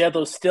teacher. She had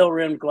those steel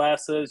rimmed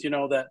glasses,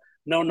 that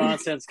no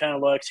nonsense kind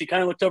of look. She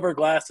kind of looked over her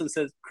glass and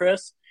said,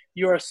 "Chris,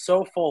 you are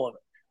so full of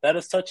it. That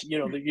is such,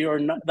 you are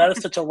not, that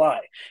is such a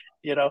lie,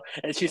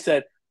 And she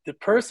said, the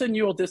person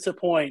you will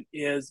disappoint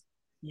is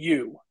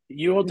you.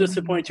 You will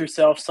disappoint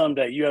yourself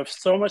someday. You have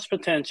so much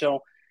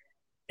potential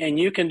and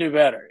you can do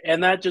better."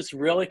 And that just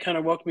really kind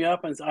of woke me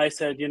up. And I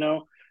said,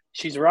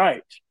 she's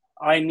right.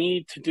 I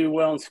need to do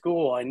well in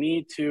school. I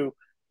need to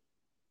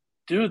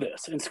do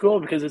this in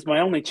school because it's my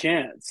only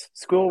chance.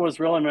 School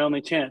was really my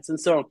only chance. And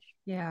so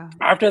Yeah.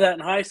 after that in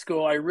high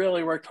school, I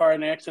really worked hard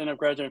and I actually ended up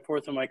graduating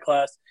 4th in my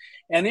class.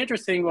 And the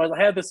interesting was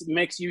I had this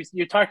mix.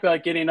 You talked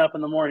about getting up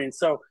in the morning.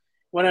 So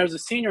when I was a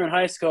senior in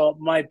high school,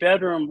 my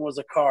bedroom was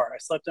a car. I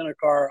slept in a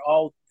car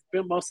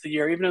most of the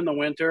year, even in the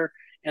winter.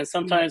 And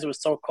sometimes it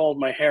was so cold,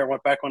 my hair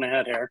went back when I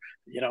had hair,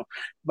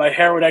 my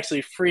hair would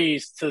actually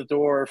freeze to the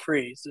door or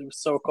freeze. It was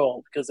so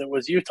cold because it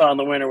was Utah in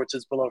the winter, which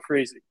is below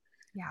freezing.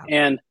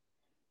 Yeah.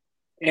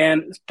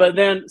 But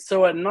then,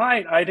 so at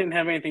night, I didn't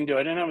have anything to do.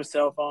 I didn't have a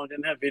cell phone,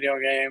 didn't have video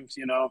games,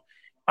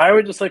 I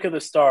would just look at the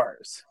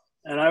stars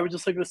and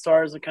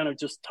and kind of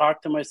just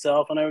talk to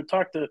myself. And I would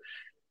talk to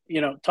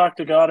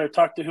God or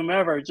talk to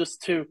whomever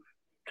just to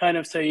kind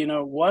of say,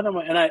 what am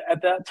I? And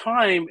at that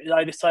time,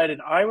 I decided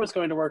I was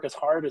going to work as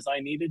hard as I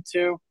needed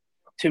to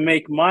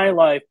make my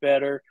life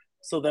better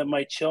so that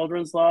my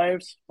children's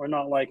lives were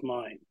not like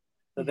mine,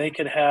 that they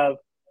could have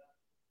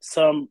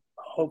some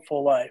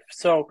hopeful life.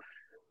 So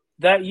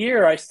that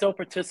year, I still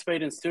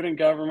participated in student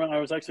government. I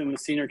was actually in the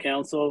senior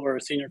council or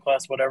a senior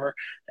class, whatever.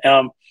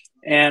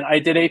 And I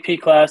did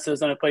AP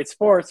classes and I played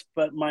sports,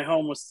 but my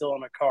home was still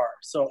in a car.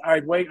 So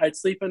I'd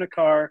sleep in a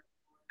car,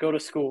 go to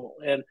school.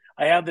 And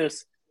I had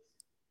this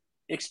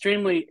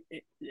extremely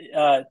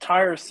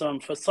tiresome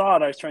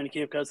facade I was trying to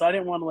keep because I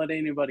didn't want to let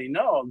anybody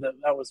know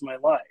that was my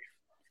life.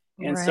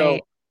 And so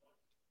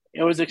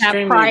it was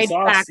extremely that pride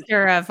exhausting.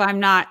 factor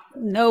of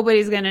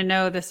nobody's going to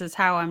know this is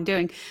how I'm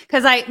doing.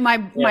 Because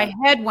my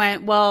head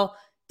went, well,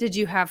 did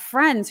you have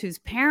friends whose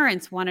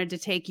parents wanted to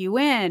take you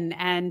in?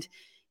 And,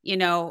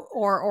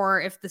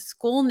 or if the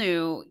school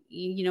knew,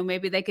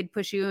 maybe they could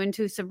push you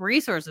into some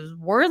resources.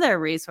 Were there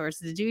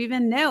resources? Did you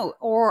even know?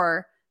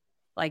 Or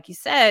like you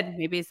said,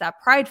 maybe it's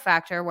that pride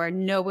factor where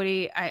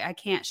I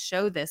can't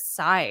show this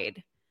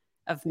side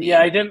of me.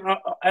 Yeah,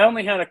 I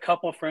only had a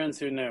couple friends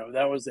who knew.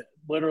 That was it.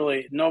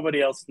 Literally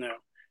nobody else knew.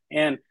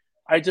 And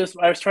I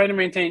was trying to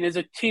maintain, as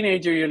a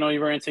teenager, you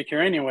were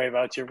insecure anyway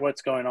about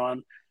what's going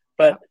on.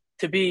 But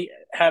to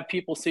have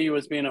people see you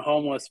as being a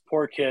homeless,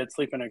 poor kid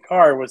sleeping in a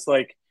car was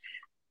like,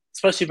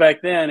 especially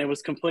back then, it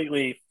was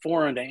completely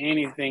foreign to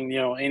anything,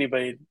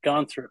 anybody had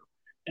gone through.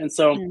 And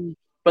so,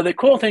 but the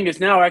cool thing is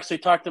now I actually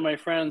talk to my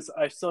friends.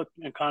 I'm still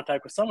in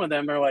contact with some of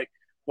them. They're like,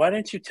 why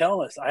didn't you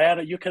tell us?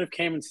 You could have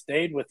came and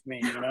stayed with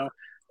me,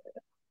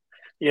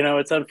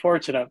 it's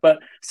unfortunate. But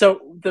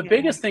so the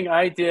biggest thing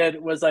I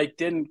did was I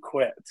didn't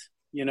quit.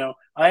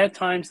 I had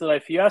times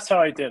that you asked how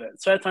I did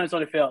it. So I had times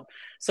when I failed.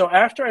 So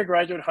after I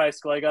graduated high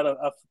school, I got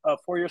a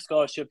 4-year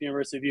scholarship at the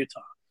University of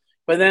Utah.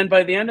 But then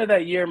by the end of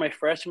that year, my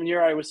freshman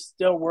year, I was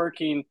still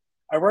working.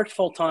 I worked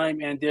full time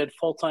and did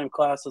full time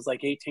classes,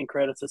 like 18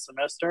 credits a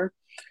semester.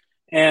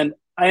 And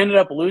I ended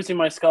up losing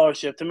my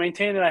scholarship. To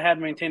maintain it, I had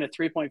to maintain a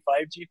 3.5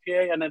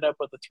 GPA. I ended up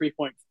with a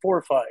 3.45.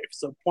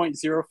 So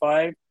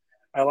 0.05,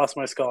 I lost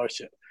my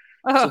scholarship.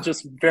 So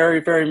just very,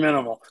 very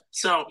minimal.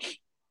 So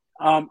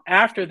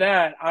after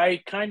that,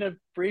 I kind of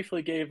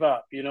briefly gave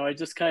up. I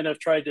just kind of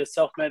tried to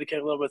self-medicate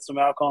a little bit, some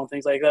alcohol and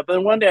things like that. But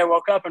then one day I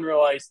woke up and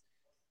realized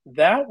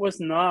that was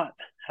not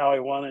how I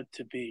wanted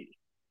to be.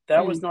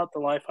 That was not the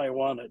life I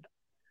wanted.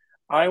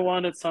 I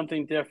wanted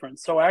something different.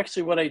 So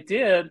actually what I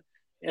did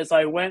is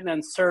I went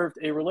and served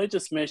a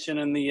religious mission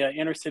in the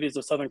inner cities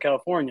of Southern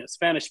California,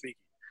 Spanish speaking.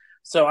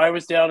 So I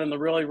was down in the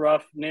really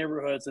rough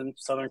neighborhoods in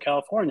Southern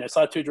California. I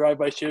saw 2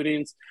 drive-by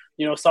shootings,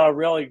 saw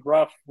really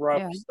rough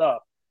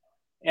stuff.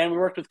 And we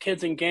worked with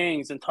kids in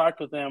gangs and talked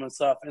with them and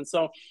stuff. And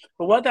so,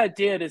 but what that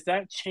did is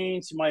that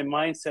changed my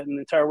mindset in the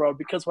entire world,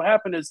 because what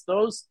happened is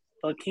those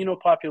Latino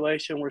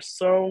population were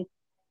so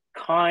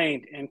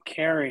kind and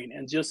caring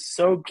and just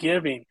so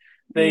giving.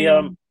 They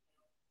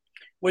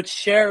would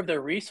share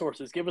their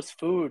resources, give us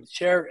food,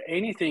 share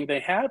anything they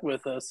had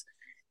with us.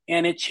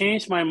 And it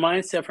changed my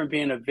mindset from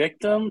being a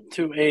victim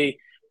to a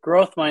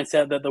growth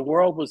mindset that the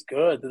world was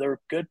good, that there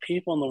were good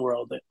people in the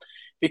world.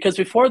 Because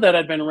before that,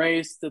 I'd been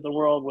raised that the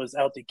world was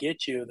out to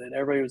get you, that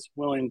everybody was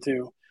willing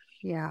to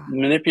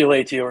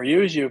manipulate you or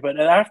use you. But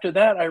after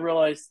that, I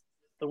realized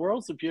the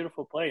world's a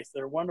beautiful place.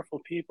 They're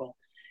wonderful people.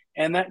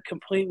 And that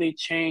completely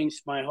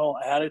changed my whole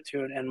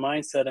attitude and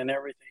mindset and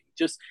everything.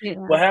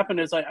 What happened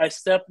is I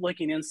stepped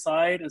looking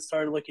inside and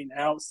started looking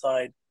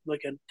outside,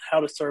 looking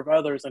how to serve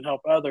others and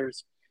help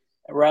others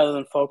rather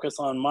than focus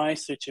on my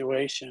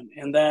situation.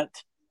 And that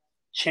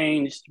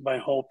changed my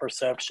whole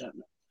perception.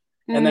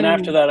 And then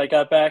after that, I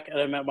got back and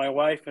I met my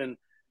wife, and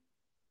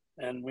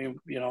we,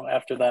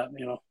 after that,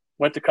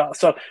 went to college.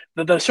 So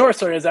the short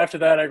story is, after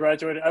that, I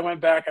graduated. I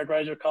went back. I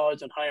graduated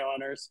college in high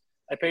honors.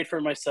 I paid for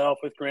it myself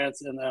with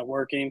grants and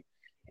working.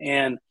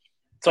 And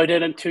so I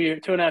did in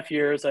 2.5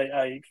 years.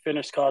 I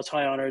finished college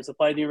high honors,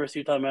 applied to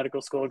University of Utah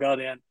Medical School, got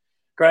in,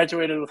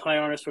 graduated with high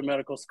honors from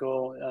medical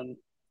school, and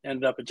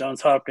ended up at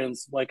Johns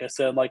Hopkins, like I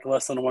said, like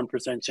less than a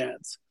 1%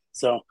 chance.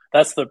 So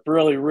that's the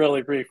really,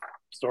 really brief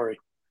story.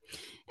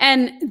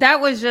 And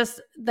that was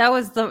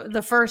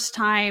the first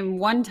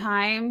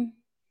one-time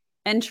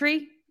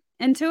entry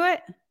into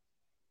it?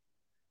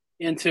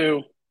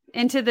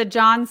 Into the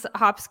Johns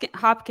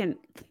Hopkins.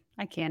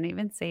 I can't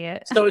even say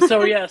it.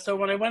 So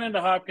when I went into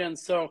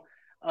Hopkins,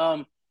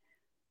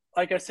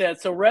 like I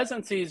said, so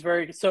residency is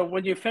so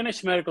when you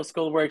finish medical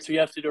school work, so you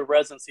have to do a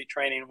residency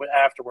training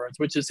afterwards,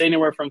 which is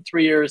anywhere from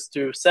 3 years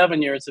to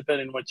 7 years,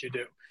 depending on what you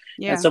do.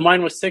 Yeah. And so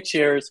mine was 6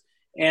 years,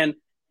 and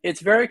it's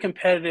very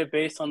competitive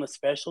based on the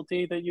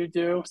specialty that you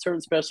do.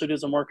 Certain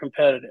specialties are more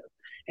competitive.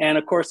 And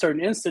of course,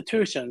 certain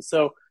institutions.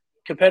 So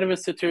competitive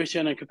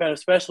institution and competitive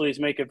specialties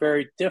make it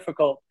very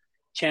difficult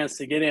chance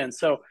to get in.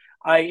 So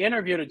I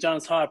interviewed at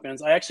Johns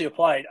Hopkins. I actually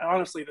applied.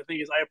 Honestly, the thing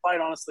is, I applied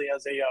honestly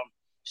as a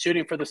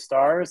shooting for the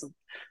stars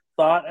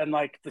thought. And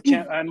like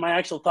and my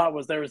actual thought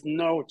was there was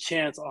no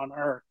chance on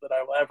earth that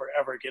I will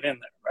ever get in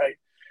there. Right.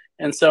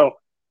 And so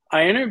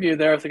I interviewed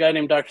there with a guy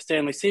named Dr.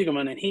 Stanley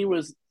Siegelman, and he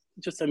was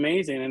just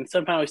amazing. And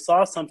somehow he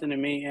saw something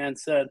in me and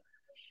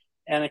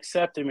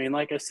accepted me. And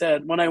like I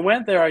said, when I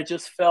went there, I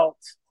just felt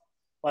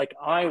like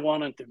I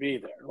wanted to be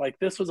there. Like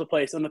this was a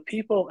place, and the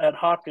people at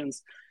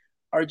Hopkins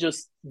are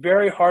just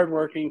very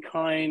hardworking,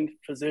 kind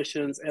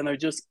physicians, and they're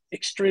just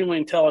extremely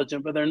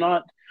intelligent, but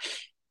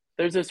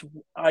there's this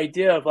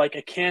idea of like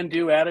a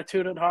can-do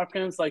attitude at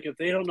Hopkins. Like if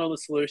they don't know the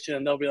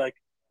solution, they'll be like,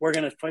 we're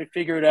going to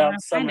figure it out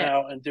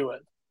somehow and do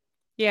it.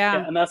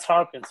 Yeah. And that's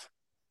Hopkins.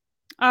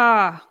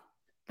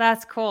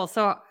 That's cool.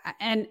 So,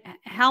 and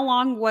how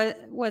long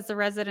was the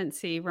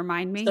residency?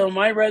 Remind me. So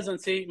my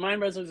residency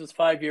was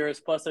 5 years,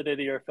 plus I did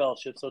a year of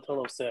fellowship, so a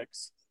total of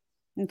 6.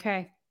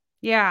 Okay.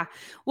 Yeah.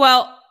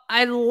 Well,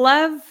 I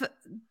love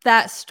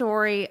that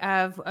story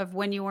of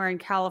when you were in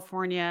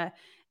California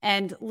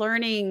and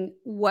learning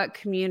what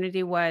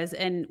community was,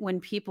 and when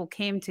people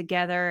came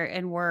together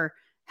and were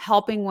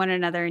helping one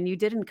another, and you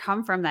didn't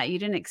come from that. You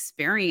didn't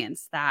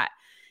experience that.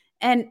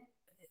 And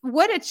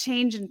what a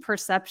change in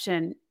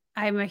perception.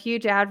 I'm a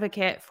huge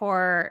advocate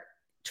for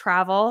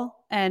travel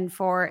and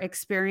for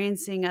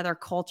experiencing other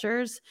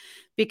cultures,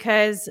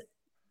 because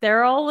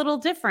they're all a little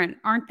different,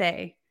 aren't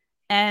they?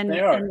 And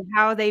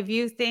how they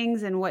view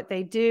things and what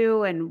they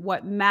do and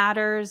what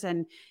matters,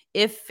 and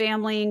if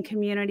family and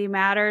community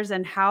matters,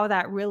 and how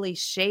that really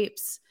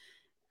shapes,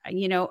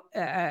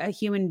 a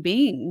human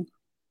being.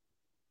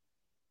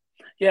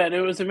 Yeah, and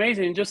it was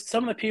amazing. Just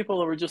some of the people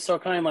that were just so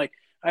kind. Like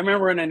I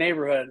remember in a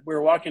neighborhood, we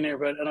were walking in a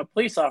neighborhood, and a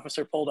police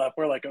officer pulled up.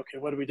 We're like, okay,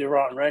 what did we do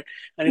wrong, right?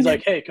 And he's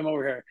like, hey, come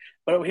over here.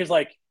 But he's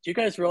like, do you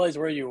guys realize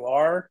where you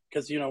are?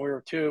 Because we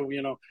were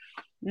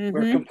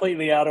we're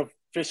completely out of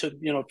fish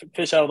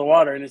out of the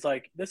water. And he's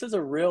like, this is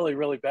a really,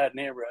 really bad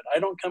neighborhood. I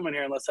don't come in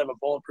here unless I have a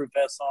bulletproof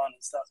vest on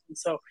and stuff. And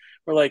so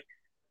we're like,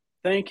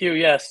 thank you.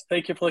 Yes.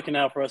 Thank you for looking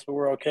out for us, but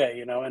we're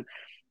okay.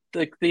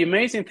 the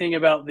amazing thing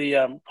about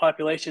the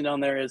population down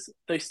there is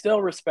they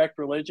still respect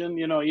religion,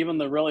 even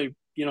the really,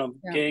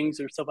 gangs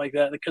or stuff like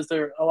that, because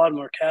a lot of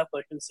them are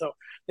Catholic. And so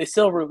they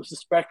still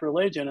respect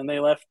religion, and they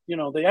left,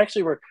 they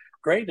actually were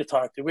great to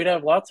talk to. We'd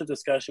have lots of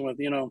discussion with,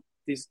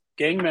 these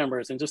gang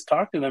members and just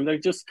talk to them. They're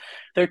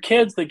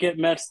kids that get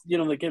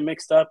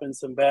mixed up in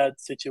some bad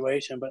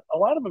situation, but a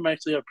lot of them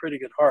actually have pretty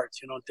good hearts,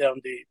 down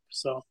deep.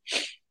 So.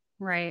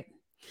 Right.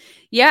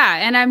 Yeah.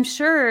 And I'm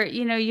sure,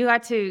 you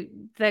got to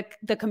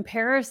the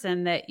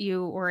comparison that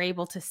you were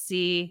able to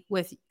see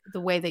with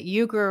the way that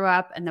you grew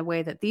up and the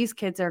way that these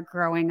kids are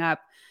growing up,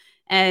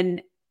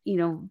 and,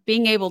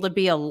 being able to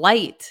be a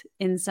light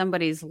in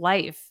somebody's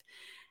life.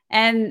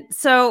 And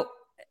so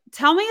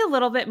tell me a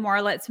little bit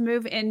more. Let's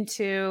move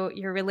into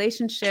your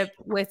relationship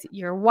with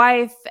your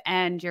wife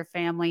and your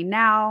family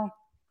now.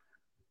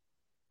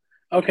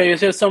 Okay.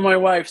 So my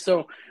wife,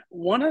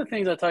 one of the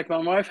things I talked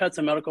about, my wife had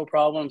some medical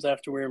problems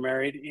after we were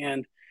married.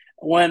 And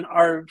when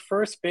our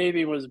first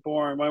baby was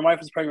born, my wife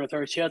was pregnant with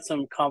her. She had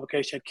some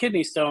complication,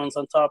 kidney stones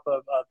on top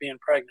of being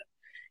pregnant.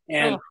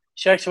 And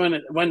she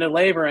actually went to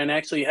labor and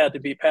actually had to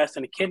be passed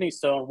in a kidney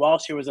stone while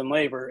she was in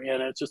labor.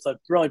 And it's just a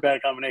really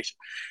bad combination.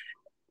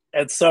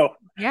 And so,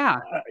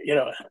 anyway,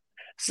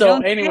 so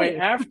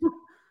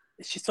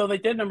they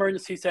did an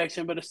emergency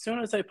section, but as soon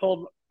as they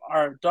pulled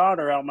our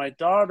daughter out,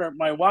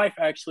 my wife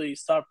actually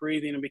stopped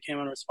breathing and became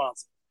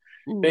unresponsive.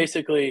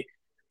 Basically,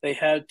 they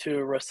had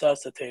to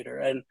resuscitate her.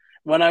 And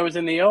when I was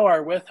in the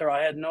OR with her,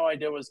 I had no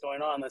idea what was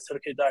going on. They said,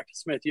 "Okay, Dr.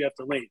 Smith, you have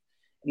to leave."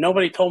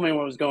 Nobody told me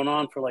what was going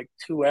on for like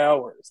 2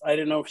 hours. I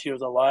didn't know if she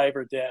was alive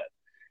or dead.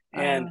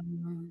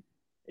 And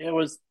it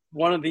was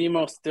one of the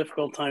most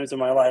difficult times in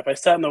my life. I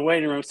sat in the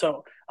waiting room.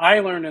 So I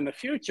learned in the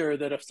future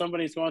that if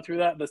somebody's going through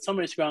that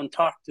somebody should go out and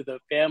talk to the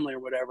family or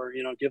whatever,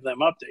 give them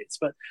updates.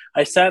 But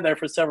I sat there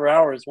for several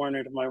hours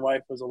wondering if my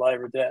wife was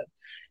alive or dead.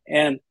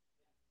 And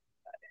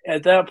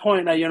at that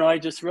point, I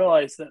just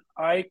realized that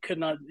I could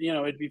not,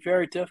 it'd be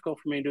very difficult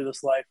for me to do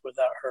this life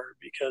without her,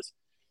 because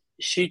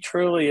she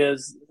truly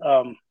is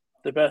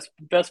the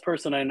best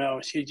person I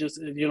know. She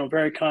just,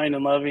 very kind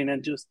and loving,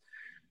 and just,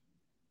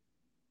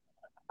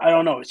 I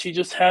don't know. She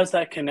just has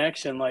that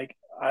connection. Like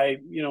I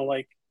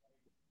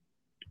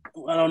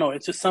don't know.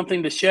 It's just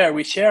something to share.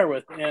 We share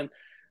with, and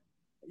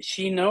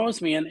she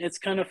knows me. And it's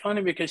kind of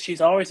funny because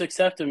she's always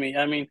accepted me.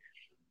 I mean,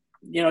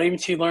 even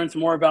she learns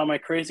more about my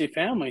crazy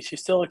family, she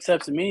still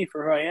accepts me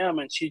for who I am.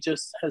 And she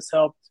just has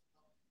helped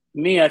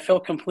me. I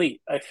feel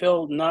complete. I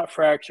feel not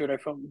fractured.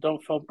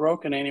 Don't feel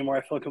broken anymore.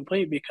 I feel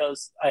complete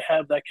because I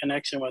have that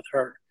connection with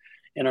her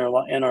in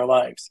our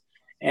lives.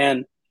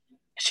 And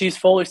she's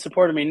fully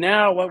supported me.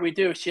 Now what we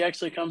do, she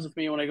actually comes with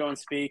me when I go and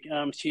speak.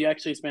 She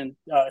actually has been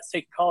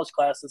taking college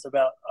classes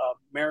about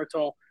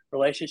marital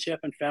relationship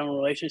and family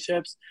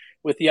relationships,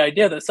 with the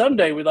idea that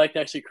someday we'd like to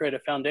actually create a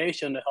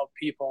foundation to help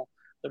people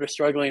that are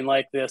struggling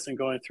like this and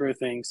going through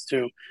things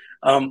too.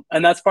 And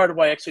that's part of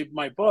why actually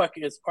my book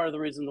is part of the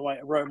reason why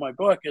I wrote my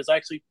book, is I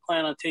actually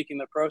plan on taking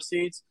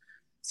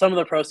some of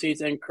the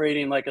proceeds and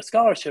creating like a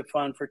scholarship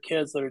fund for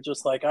kids that are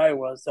just like I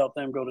was, to help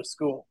them go to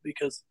school,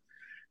 because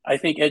I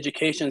think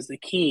education is the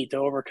key to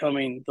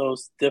overcoming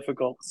those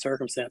difficult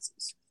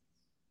circumstances.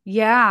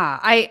 Yeah,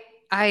 I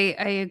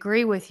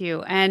agree with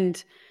you.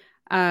 And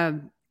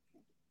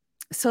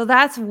so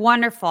that's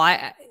wonderful.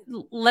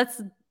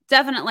 Let's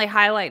definitely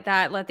highlight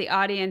that. Let the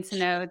audience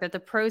know that the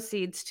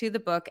proceeds to the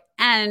book,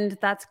 and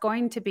that's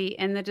going to be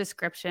in the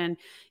description.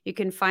 You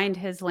can find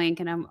his link,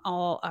 and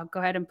I'll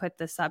go ahead and put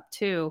this up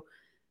too.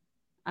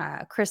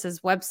 Chris's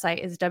website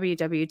is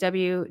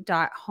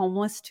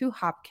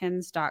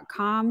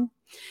www.homeless2hopkins.com.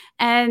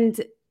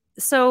 And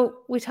so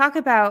we talk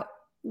about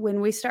when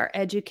we start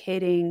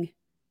educating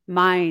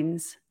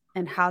minds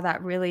and how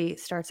that really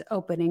starts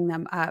opening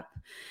them up.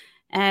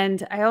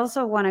 And I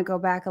also want to go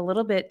back a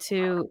little bit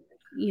to,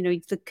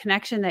 the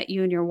connection that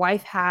you and your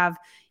wife have.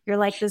 You're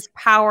like this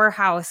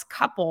powerhouse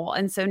couple.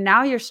 And so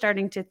now you're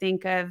starting to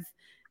think of,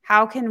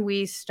 how can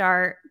we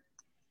start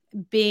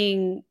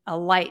being a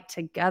light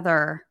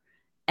together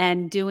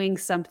and doing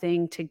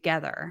something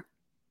together?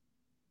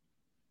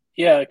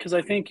 Yeah, because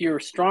I think you're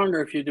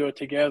stronger if you do it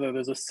together.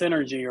 There's a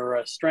synergy or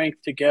a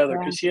strength together,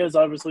 because she has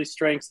obviously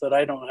strengths that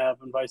I don't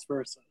have, and vice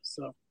versa.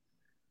 So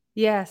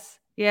yes,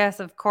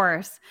 of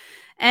course.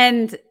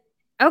 And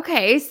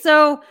okay,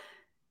 so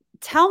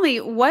tell me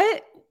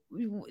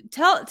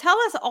tell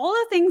us all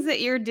the things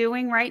that you're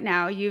doing right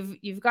now.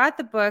 You've got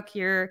the book.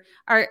 You're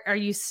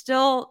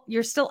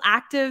still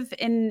active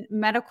in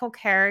medical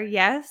care?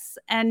 Yes.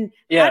 And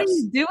yes. How do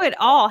you do it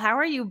all? How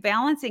are you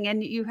balancing?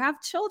 And you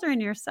have children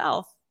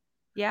yourself?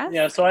 Yes.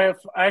 Yeah. So I have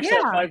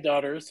 5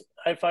 daughters.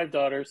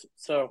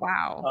 So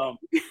wow.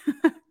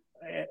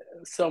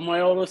 So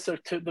my oldest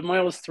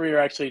 3 are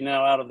actually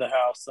now out of the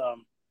house.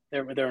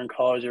 They're in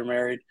college or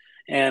married,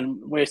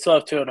 and we still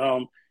have 2 at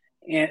home.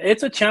 And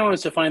it's a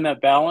challenge to find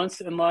that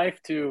balance in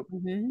life to,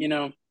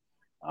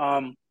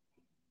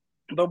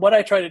 but what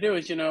I try to do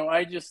is, a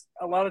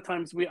lot of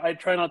times I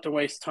try not to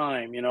waste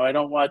time. I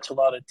don't watch a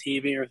lot of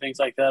TV or things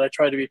like that. I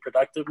try to be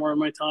productive more of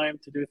my time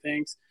to do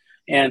things.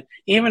 And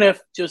even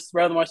if just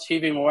rather than watch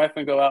TV,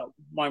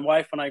 my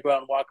wife and I go out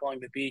and walk along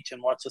the beach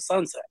and watch the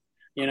sunset.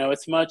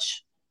 It's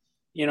much,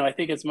 I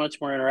think it's much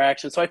more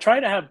interaction. So I try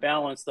to have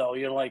balance though,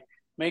 like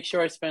make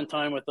sure I spend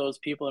time with those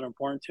people that are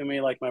important to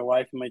me, like my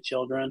wife and my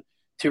children,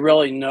 to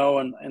really know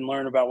and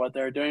learn about what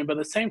they're doing. But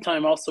at the same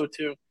time, also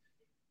to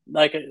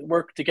like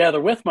work together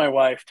with my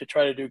wife to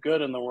try to do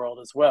good in the world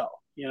as well,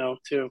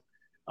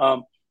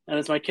 and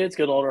as my kids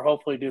get older,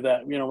 hopefully do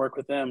that, work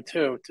with them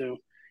too,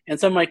 and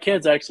some of my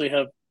kids actually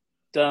have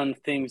done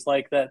things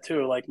like that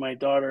too. Like my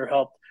daughter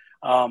helped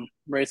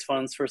raise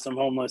funds for some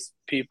homeless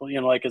people,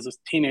 like as a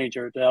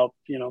teenager to help,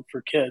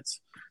 for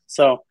kids.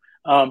 So,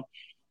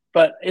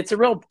 but it's a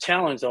real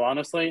challenge though,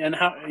 honestly. And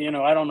how,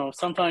 I don't know,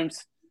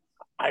 sometimes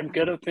I'm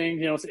good at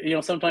things,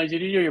 sometimes you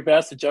do your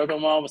best to juggle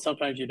them all, but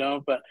sometimes you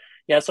don't. But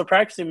yeah, so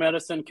practicing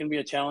medicine can be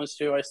a challenge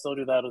too. I still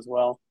do that as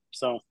well.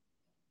 So,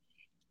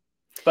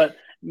 but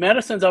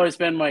medicine's always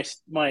been my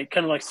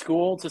kind of like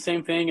school. It's the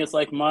same thing. It's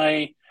like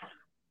my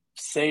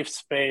safe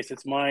space.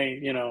 It's my,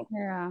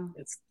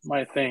 it's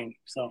my thing.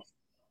 So,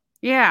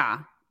 yeah,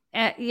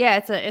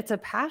 it's a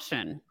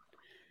passion,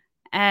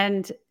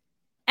 and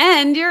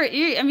I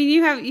mean,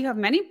 you have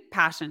many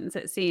passions,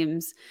 it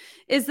seems.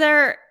 Is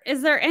there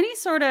any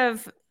sort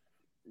of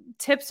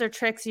tips or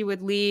tricks you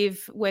would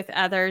leave with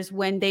others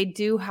when they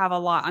do have a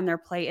lot on their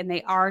plate and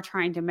they are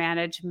trying to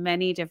manage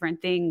many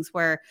different things,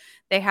 where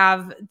they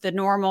have the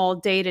normal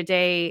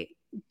day-to-day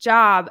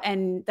job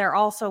and they're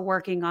also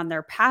working on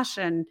their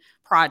passion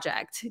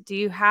project?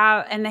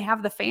 And they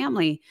have the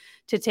family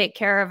to take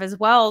care of as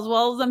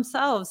well as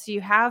themselves. Do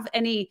you have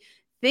any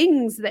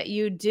things that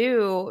you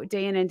do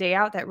day in and day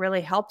out that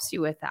really helps you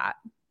with that?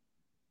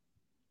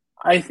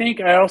 I think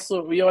I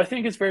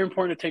think it's very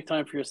important to take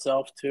time for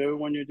yourself too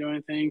when you're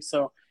doing things.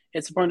 So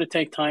it's important to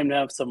take time to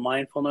have some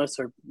mindfulness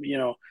or,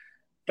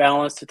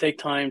 balance, to take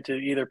time to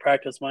either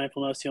practice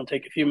mindfulness,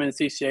 take a few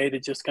minutes each day to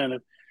just kind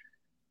of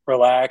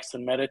relax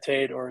and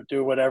meditate, or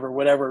do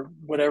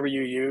whatever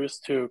you use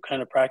to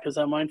kind of practice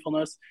that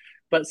mindfulness.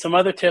 But some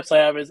other tips I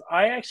have is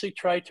I actually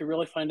try to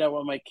really find out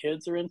what my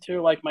kids are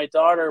into. Like one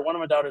of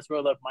my daughters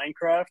really loved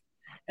Minecraft.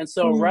 And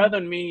so rather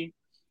than me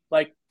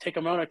like take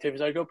my own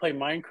activities, I'd go play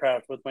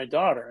Minecraft with my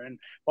daughter. And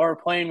while we're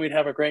playing, we'd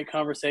have a great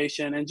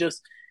conversation and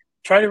just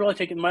try to really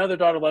take it. My other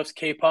daughter loves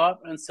K-pop.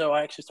 And so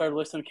I actually started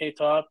listening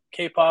to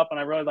K-pop, and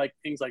I really like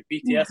things like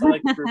BTS. I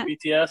like the group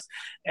BTS.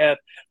 And,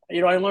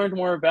 I learned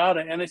more about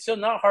it, and it's still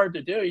not hard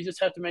to do. You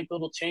just have to make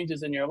little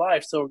changes in your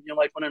life. So,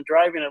 like when I'm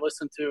driving, I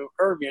listen to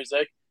her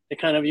music to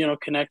kind of,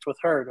 connect with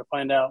her to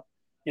find out,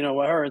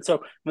 what her. And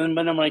so then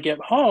when I get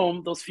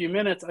home, those few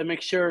minutes, I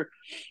make sure,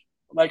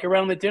 like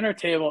around the dinner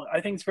table,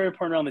 I think it's very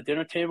important around the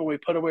dinner table, we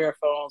put away our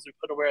phones, we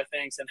put away our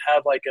things, and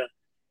have like a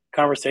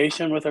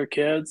conversation with our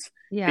kids.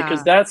 Yeah.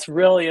 Because that's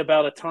really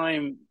about a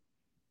time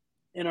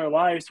in our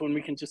lives when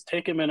we can just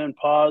take a minute and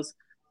pause.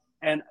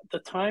 And the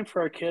time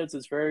for our kids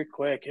is very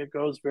quick. It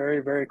goes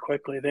very, very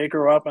quickly. They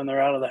grow up and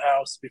they're out of the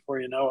house before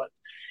you know it.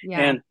 Yeah.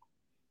 And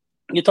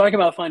you talk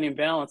about finding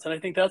balance. And I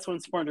think that's when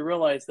it's important to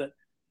realize that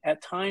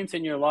at times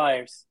in your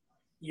lives,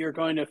 you're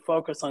going to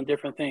focus on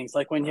different things.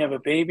 Like when you have a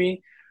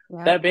baby,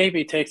 that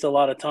baby takes a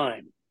lot of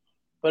time.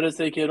 But as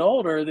they get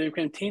older, they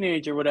become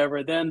teenage or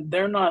whatever, then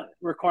they're not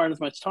requiring as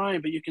much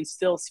time, but you can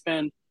still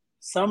spend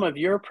some of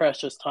your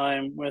precious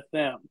time with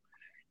them.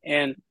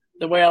 And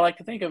the way I like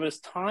to think of it is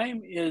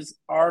time is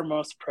our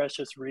most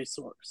precious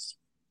resource.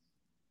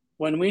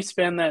 When we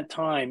spend that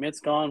time, it's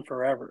gone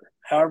forever,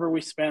 however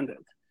we spend it.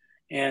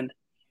 And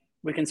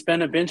we can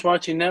spend it binge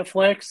watching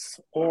Netflix,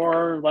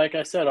 or like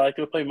I said, I like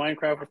to play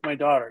Minecraft with my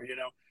daughter,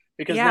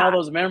 because now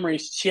those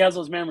memories, she has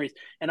those memories.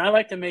 And I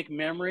like to make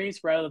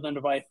memories rather than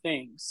to buy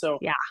things. So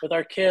with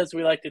our kids,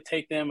 we like to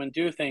take them and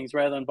do things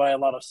rather than buy a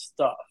lot of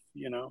stuff,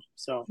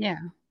 so. Yeah.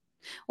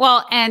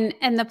 Well, and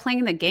the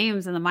playing the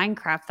games and the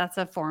Minecraft, that's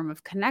a form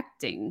of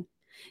connecting.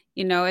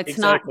 It's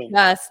Exactly.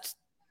 not just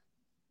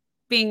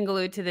being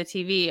glued to the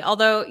TV.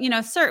 Although,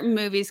 certain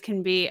movies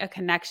can be a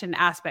connection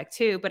aspect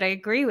too, but I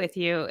agree with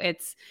you.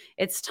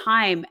 It's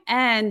time.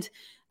 And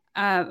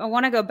I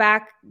want to go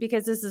back,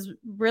 because this is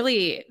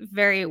really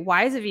very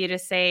wise of you to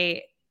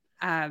say,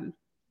 the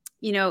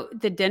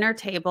dinner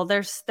table.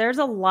 There's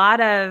a lot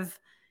of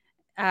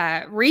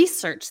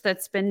research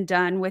that's been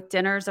done with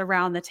dinners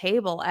around the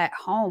table at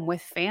home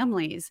with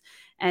families.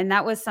 And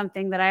that was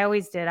something that I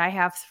always did. I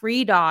have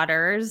 3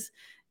 daughters,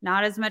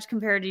 not as much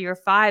compared to your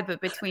 5, but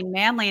between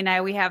Manly and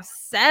I, we have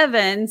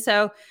 7.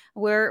 So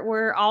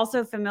we're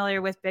also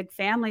familiar with big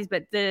families,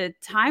 but the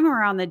time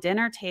around the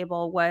dinner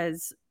table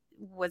was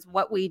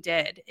what we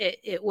did.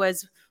 It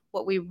was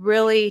what we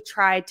really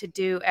tried to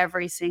do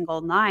every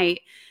single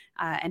night,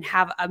 and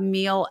have a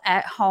meal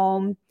at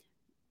home,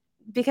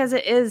 because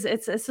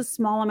it's a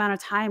small amount of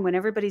time when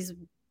everybody's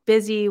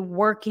busy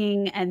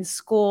working and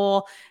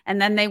school,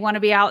 and then they want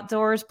to be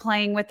outdoors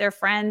playing with their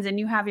friends, and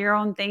you have your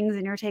own things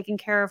and you're taking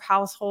care of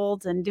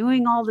households and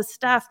doing all the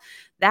stuff.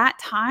 That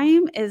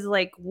time is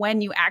like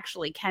when you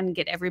actually can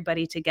get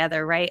everybody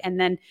together, right? And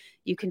then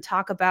you can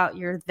talk about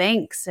your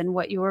thanks and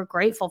what you were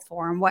grateful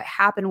for and what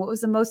happened, what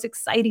was the most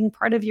exciting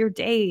part of your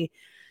day.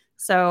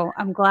 So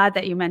I'm glad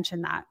that you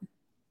mentioned that.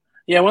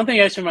 Yeah, one thing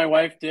actually my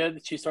wife did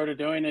that she started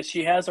doing is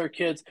she has our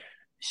kids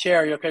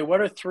share, okay,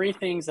 what are 3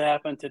 things that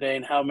happened today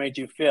and how it made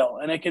you feel?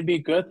 And it could be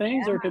good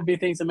things or it could be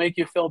things that make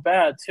you feel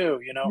bad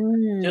too,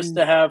 just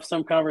to have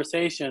some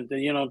conversation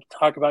to,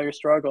 talk about your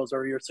struggles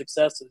or your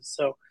successes.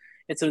 So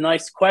it's a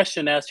nice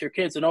question to ask your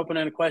kids, an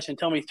open-ended question.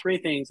 Tell me 3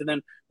 things. And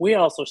then we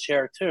also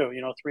share too,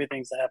 3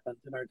 things that happened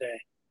in our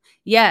day.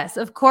 Yes,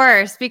 of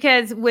course,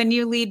 because when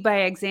you lead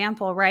by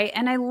example, right?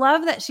 And I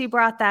love that she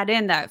brought that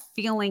in, that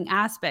feeling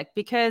aspect,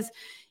 because,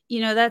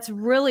 that's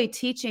really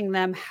teaching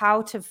them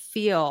how to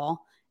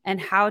feel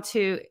and how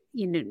to,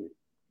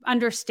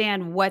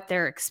 understand what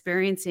they're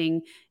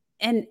experiencing.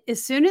 And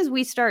as soon as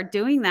we start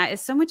doing that,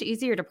 it's so much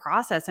easier to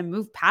process and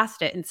move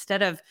past it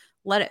instead of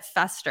let it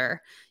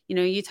fester.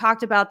 You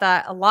talked about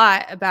that a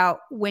lot,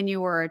 about when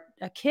you were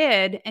a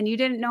kid and you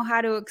didn't know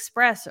how to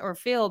express or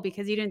feel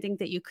because you didn't think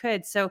that you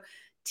could. So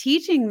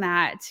teaching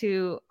that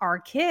to our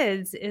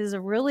kids is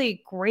a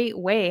really great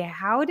way.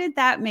 How did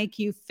that make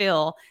you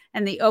feel?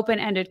 And the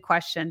open-ended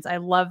questions. I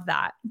love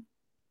that.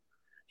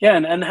 Yeah,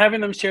 and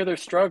having them share their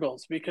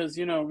struggles, because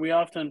we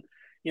often,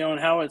 and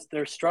how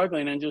they're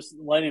struggling, and just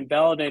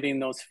validating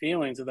those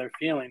feelings that they're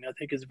feeling, I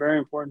think is very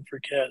important for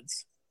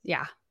kids.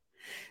 Yeah.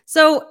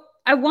 So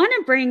I want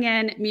to bring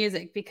in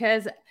music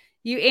because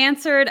you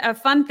answered a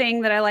fun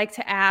thing that I like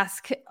to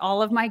ask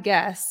all of my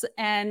guests.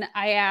 And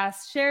I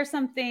asked, share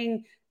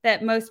something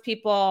that most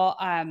people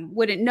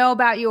wouldn't know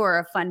about you, or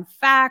a fun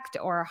fact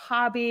or a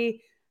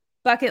hobby,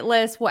 bucket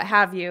list, what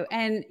have you.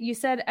 And you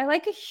said, I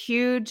like a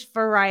huge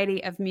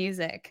variety of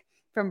music,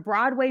 from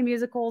Broadway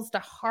musicals to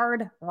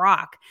hard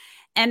rock.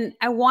 And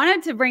I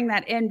wanted to bring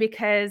that in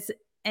because,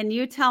 and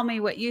you tell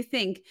me what you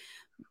think,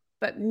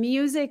 but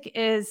music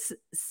is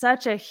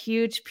such a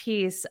huge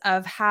piece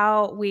of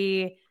how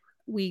we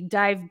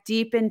dive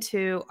deep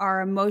into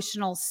our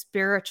emotional,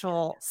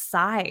 spiritual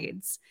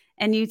sides.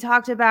 And you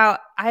talked about,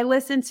 I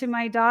listen to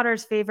my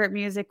daughter's favorite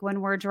music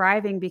when we're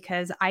driving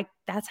because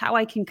that's how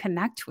I can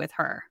connect with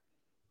her.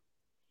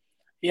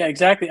 Yeah,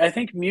 exactly. I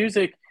think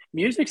music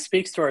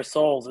speaks to our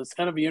souls. It's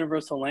kind of a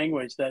universal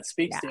language that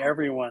speaks to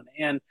everyone.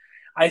 And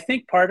I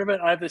think part of it,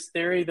 I have this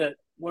theory that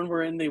when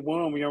we're in the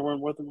womb,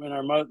 when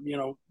our mother,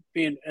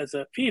 being as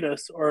a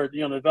fetus, or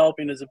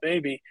developing as a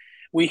baby,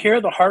 we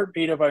hear the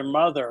heartbeat of our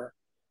mother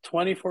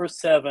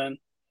 24/7,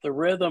 the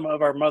rhythm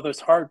of our mother's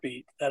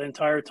heartbeat that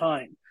entire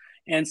time.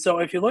 And so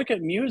if you look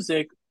at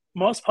music,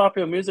 most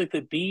popular music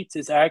that beats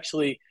is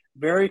actually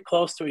very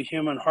close to a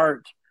human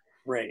heart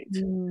rate.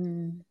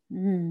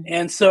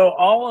 And so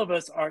all of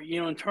us are,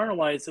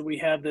 internalized that we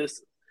have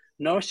this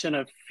notion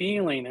of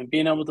feeling and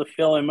being able to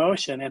feel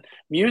emotion. And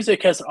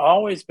music has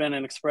always been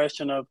an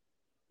expression of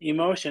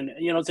emotion.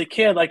 As a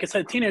kid, like I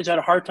said, teenager, I had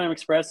a hard time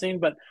expressing,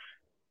 but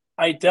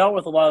I dealt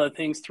with a lot of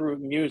things through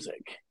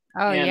music.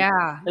 Oh, and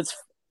yeah.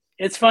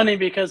 It's funny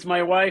because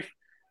my wife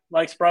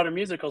likes Broadway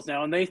musicals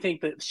now, and they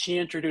think that she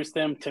introduced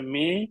them to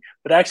me,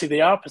 but actually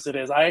the opposite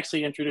is I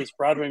actually introduced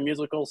Broadway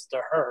musicals to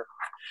her.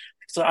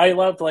 So I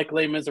loved like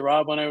Les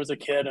Miserables when I was a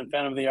kid, and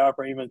Phantom of the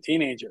Opera even a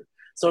teenager.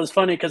 So it's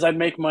funny because I'd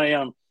make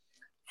my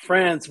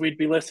friends, we'd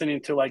be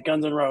listening to like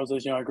Guns N'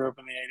 Roses. I grew up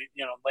in the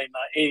 80s, late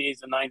 80s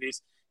and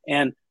 90s,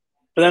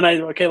 but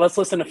then let's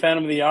listen to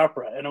Phantom of the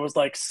Opera, and it was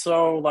like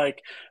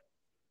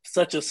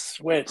such a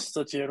switch,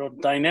 such a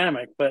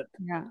dynamic. But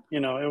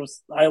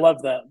I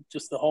love that,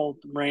 just the whole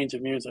range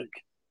of music.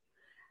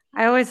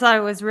 I always thought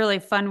it was really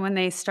fun when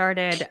they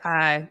started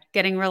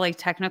getting really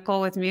technical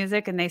with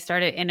music, and they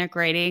started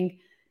integrating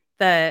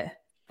the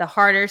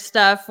harder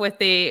stuff with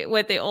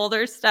the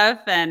older stuff,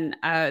 and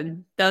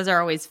those are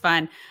always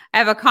fun. I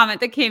have a comment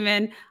that came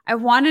in. I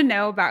want to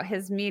know about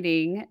his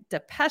meeting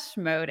Depeche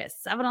Mode at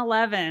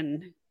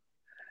 7-Eleven.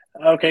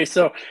 Okay,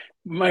 so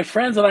my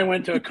friends and I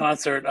went to a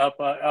concert up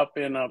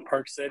in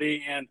Park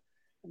City, and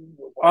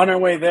on our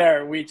way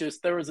there, we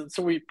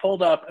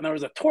pulled up, and there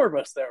was a tour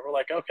bus there. We're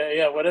like, okay,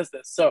 yeah, what is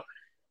this? So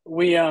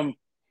we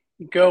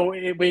go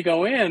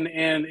in,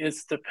 and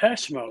it's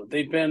Depeche Mode.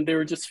 They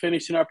were just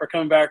finishing up or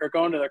coming back or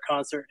going to their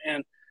concert,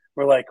 and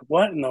we're like,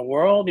 what in the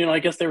world? I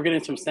guess they were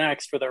getting some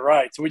snacks for their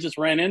ride. So we just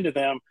ran into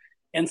them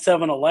in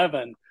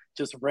 7-Eleven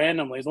just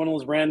randomly. It's one of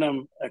those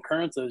random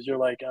occurrences. You're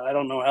like, I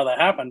don't know how that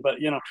happened, but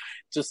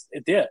just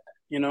it did.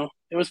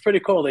 It was pretty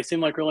cool. They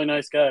seemed like really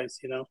nice guys,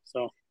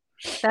 so.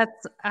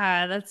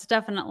 That's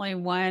definitely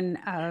one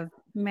of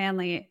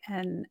Manly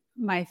and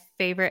my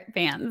favorite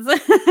bands.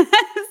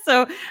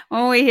 So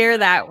when we hear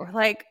that, we're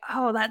like,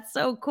 oh, that's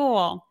so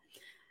cool.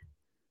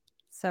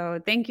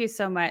 So thank you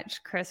so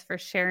much, Chris, for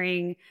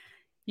sharing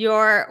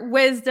your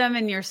wisdom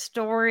and your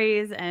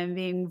stories and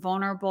being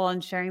vulnerable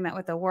and sharing that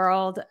with the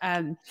world.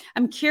 I'm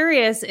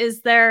curious,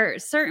 is there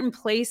certain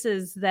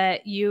places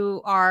that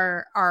you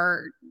are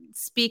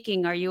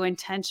speaking? Are you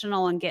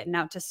intentional in getting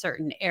out to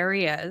certain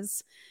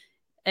areas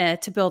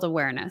to build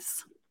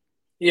awareness?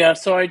 Yeah,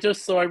 so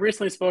I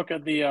recently spoke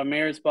at the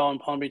Mayor's Ball in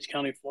Palm Beach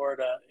County,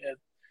 Florida.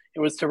 It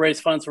was to raise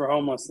funds for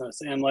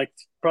homelessness, and like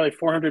probably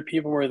 400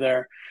 people were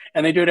there.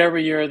 And they do it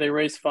every year. They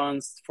raise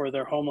funds for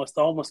the homeless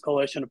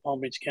coalition of Palm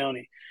Beach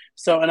County.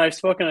 So, and I've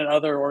spoken at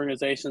other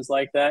organizations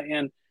like that,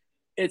 and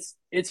it's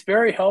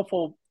very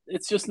helpful.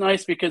 It's just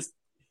nice because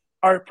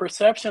our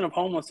perception of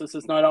homelessness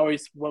is not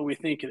always what we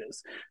think it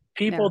is.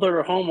 People that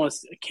are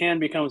homeless can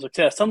become a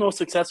success. Some of the most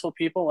successful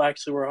people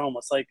actually were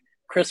homeless, like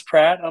Chris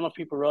Pratt. I don't know if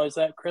people realize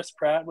that. Chris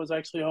Pratt was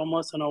actually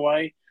homeless in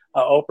Hawaii.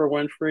 Oprah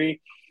Winfrey,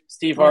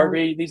 Steve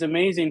Harvey. These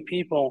amazing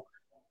people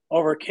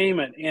overcame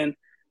it. And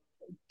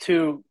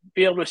to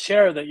be able to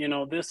share that,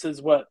 this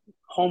is what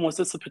this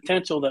is the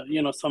potential that,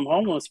 some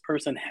homeless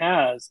person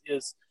has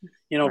is,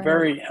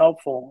 very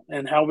helpful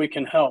and how we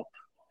can help.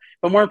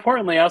 But more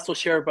importantly, I also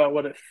share about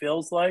what it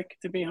feels like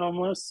to be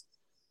homeless,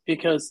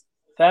 because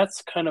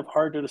that's kind of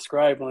hard to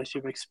describe unless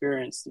you've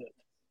experienced it.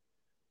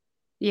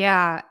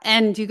 Yeah.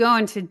 And you go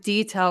into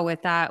detail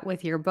with that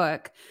with your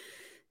book.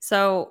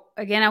 So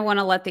again, I want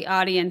to let the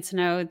audience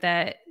know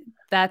that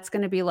that's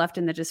going to be left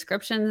in the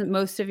description.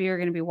 Most of you are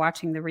going to be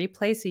watching the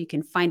replay, so you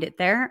can find it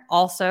there.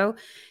 Also,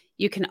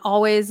 you can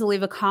always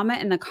leave a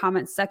comment in the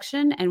comment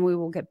section and we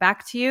will get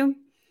back to you.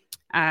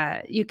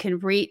 You can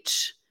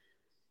reach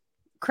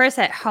Chris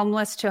at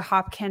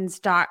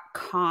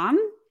homelesstohopkins.com.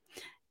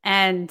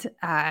 And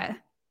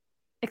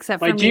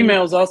except for my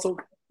Gmail is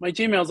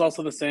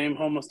also the same,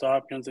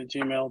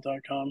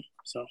 homelesstohopkins@gmail.com.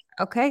 So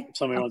okay, if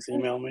somebody wants to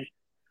email me.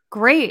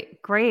 Great.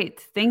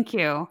 Thank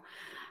you.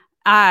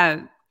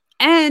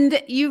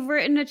 And you've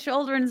written a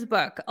children's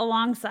book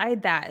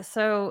alongside that.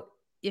 So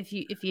if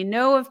you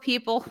know of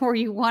people where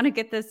you want to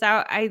get this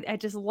out, I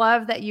just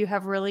love that you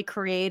have really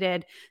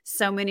created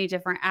so many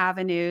different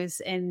avenues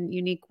and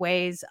unique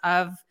ways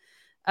of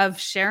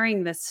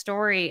sharing this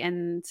story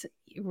and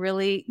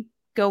really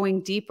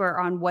going deeper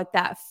on what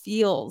that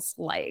feels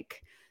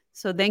like.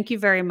 So thank you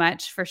very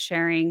much for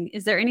sharing.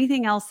 Is there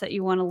anything else that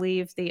you want to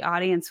leave the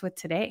audience with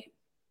today?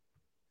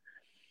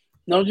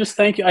 No, just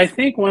thank you. I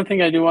think one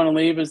thing I do want to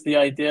leave is the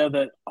idea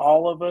that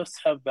all of us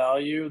have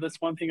value. That's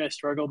one thing I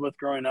struggled with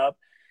growing up.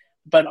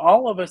 But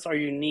all of us are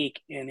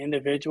unique and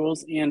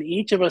individuals, and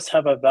each of us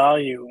have a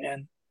value,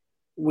 and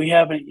we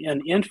have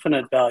an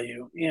infinite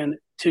value. And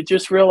to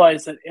just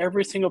realize that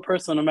every single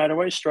person, no matter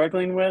what you're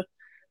struggling with,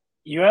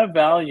 you have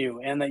value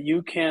and that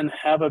you can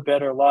have a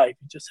better life.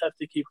 You just have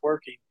to keep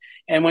working.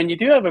 And when you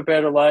do have a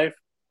better life,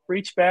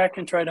 reach back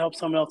and try to help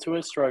someone else who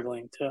is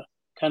struggling to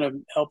kind of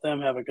help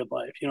them have a good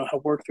life,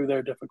 help work through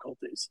their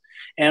difficulties.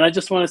 And I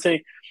just want to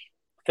say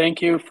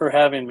thank you for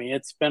having me.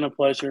 It's been a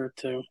pleasure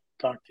to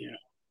talk to you.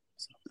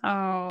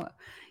 Oh,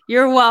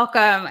 you're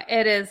welcome.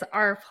 It is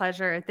our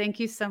pleasure. Thank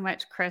you so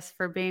much, Chris,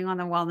 for being on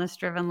the Wellness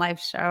Driven Life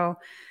show.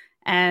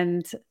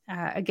 And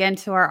again,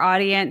 to our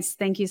audience,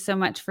 thank you so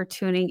much for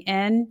tuning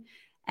in,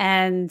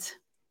 and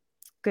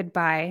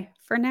goodbye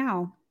for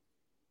now.